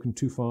I've spoken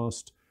too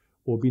fast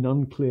or been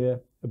unclear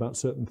about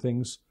certain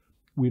things.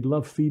 We'd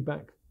love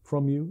feedback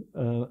from you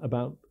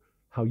about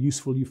how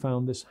useful you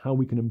found this, how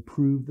we can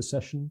improve the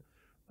session,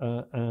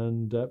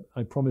 and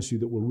I promise you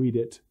that we'll read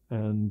it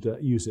and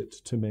use it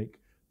to make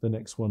the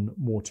next one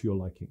more to your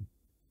liking.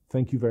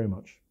 Thank you very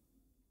much.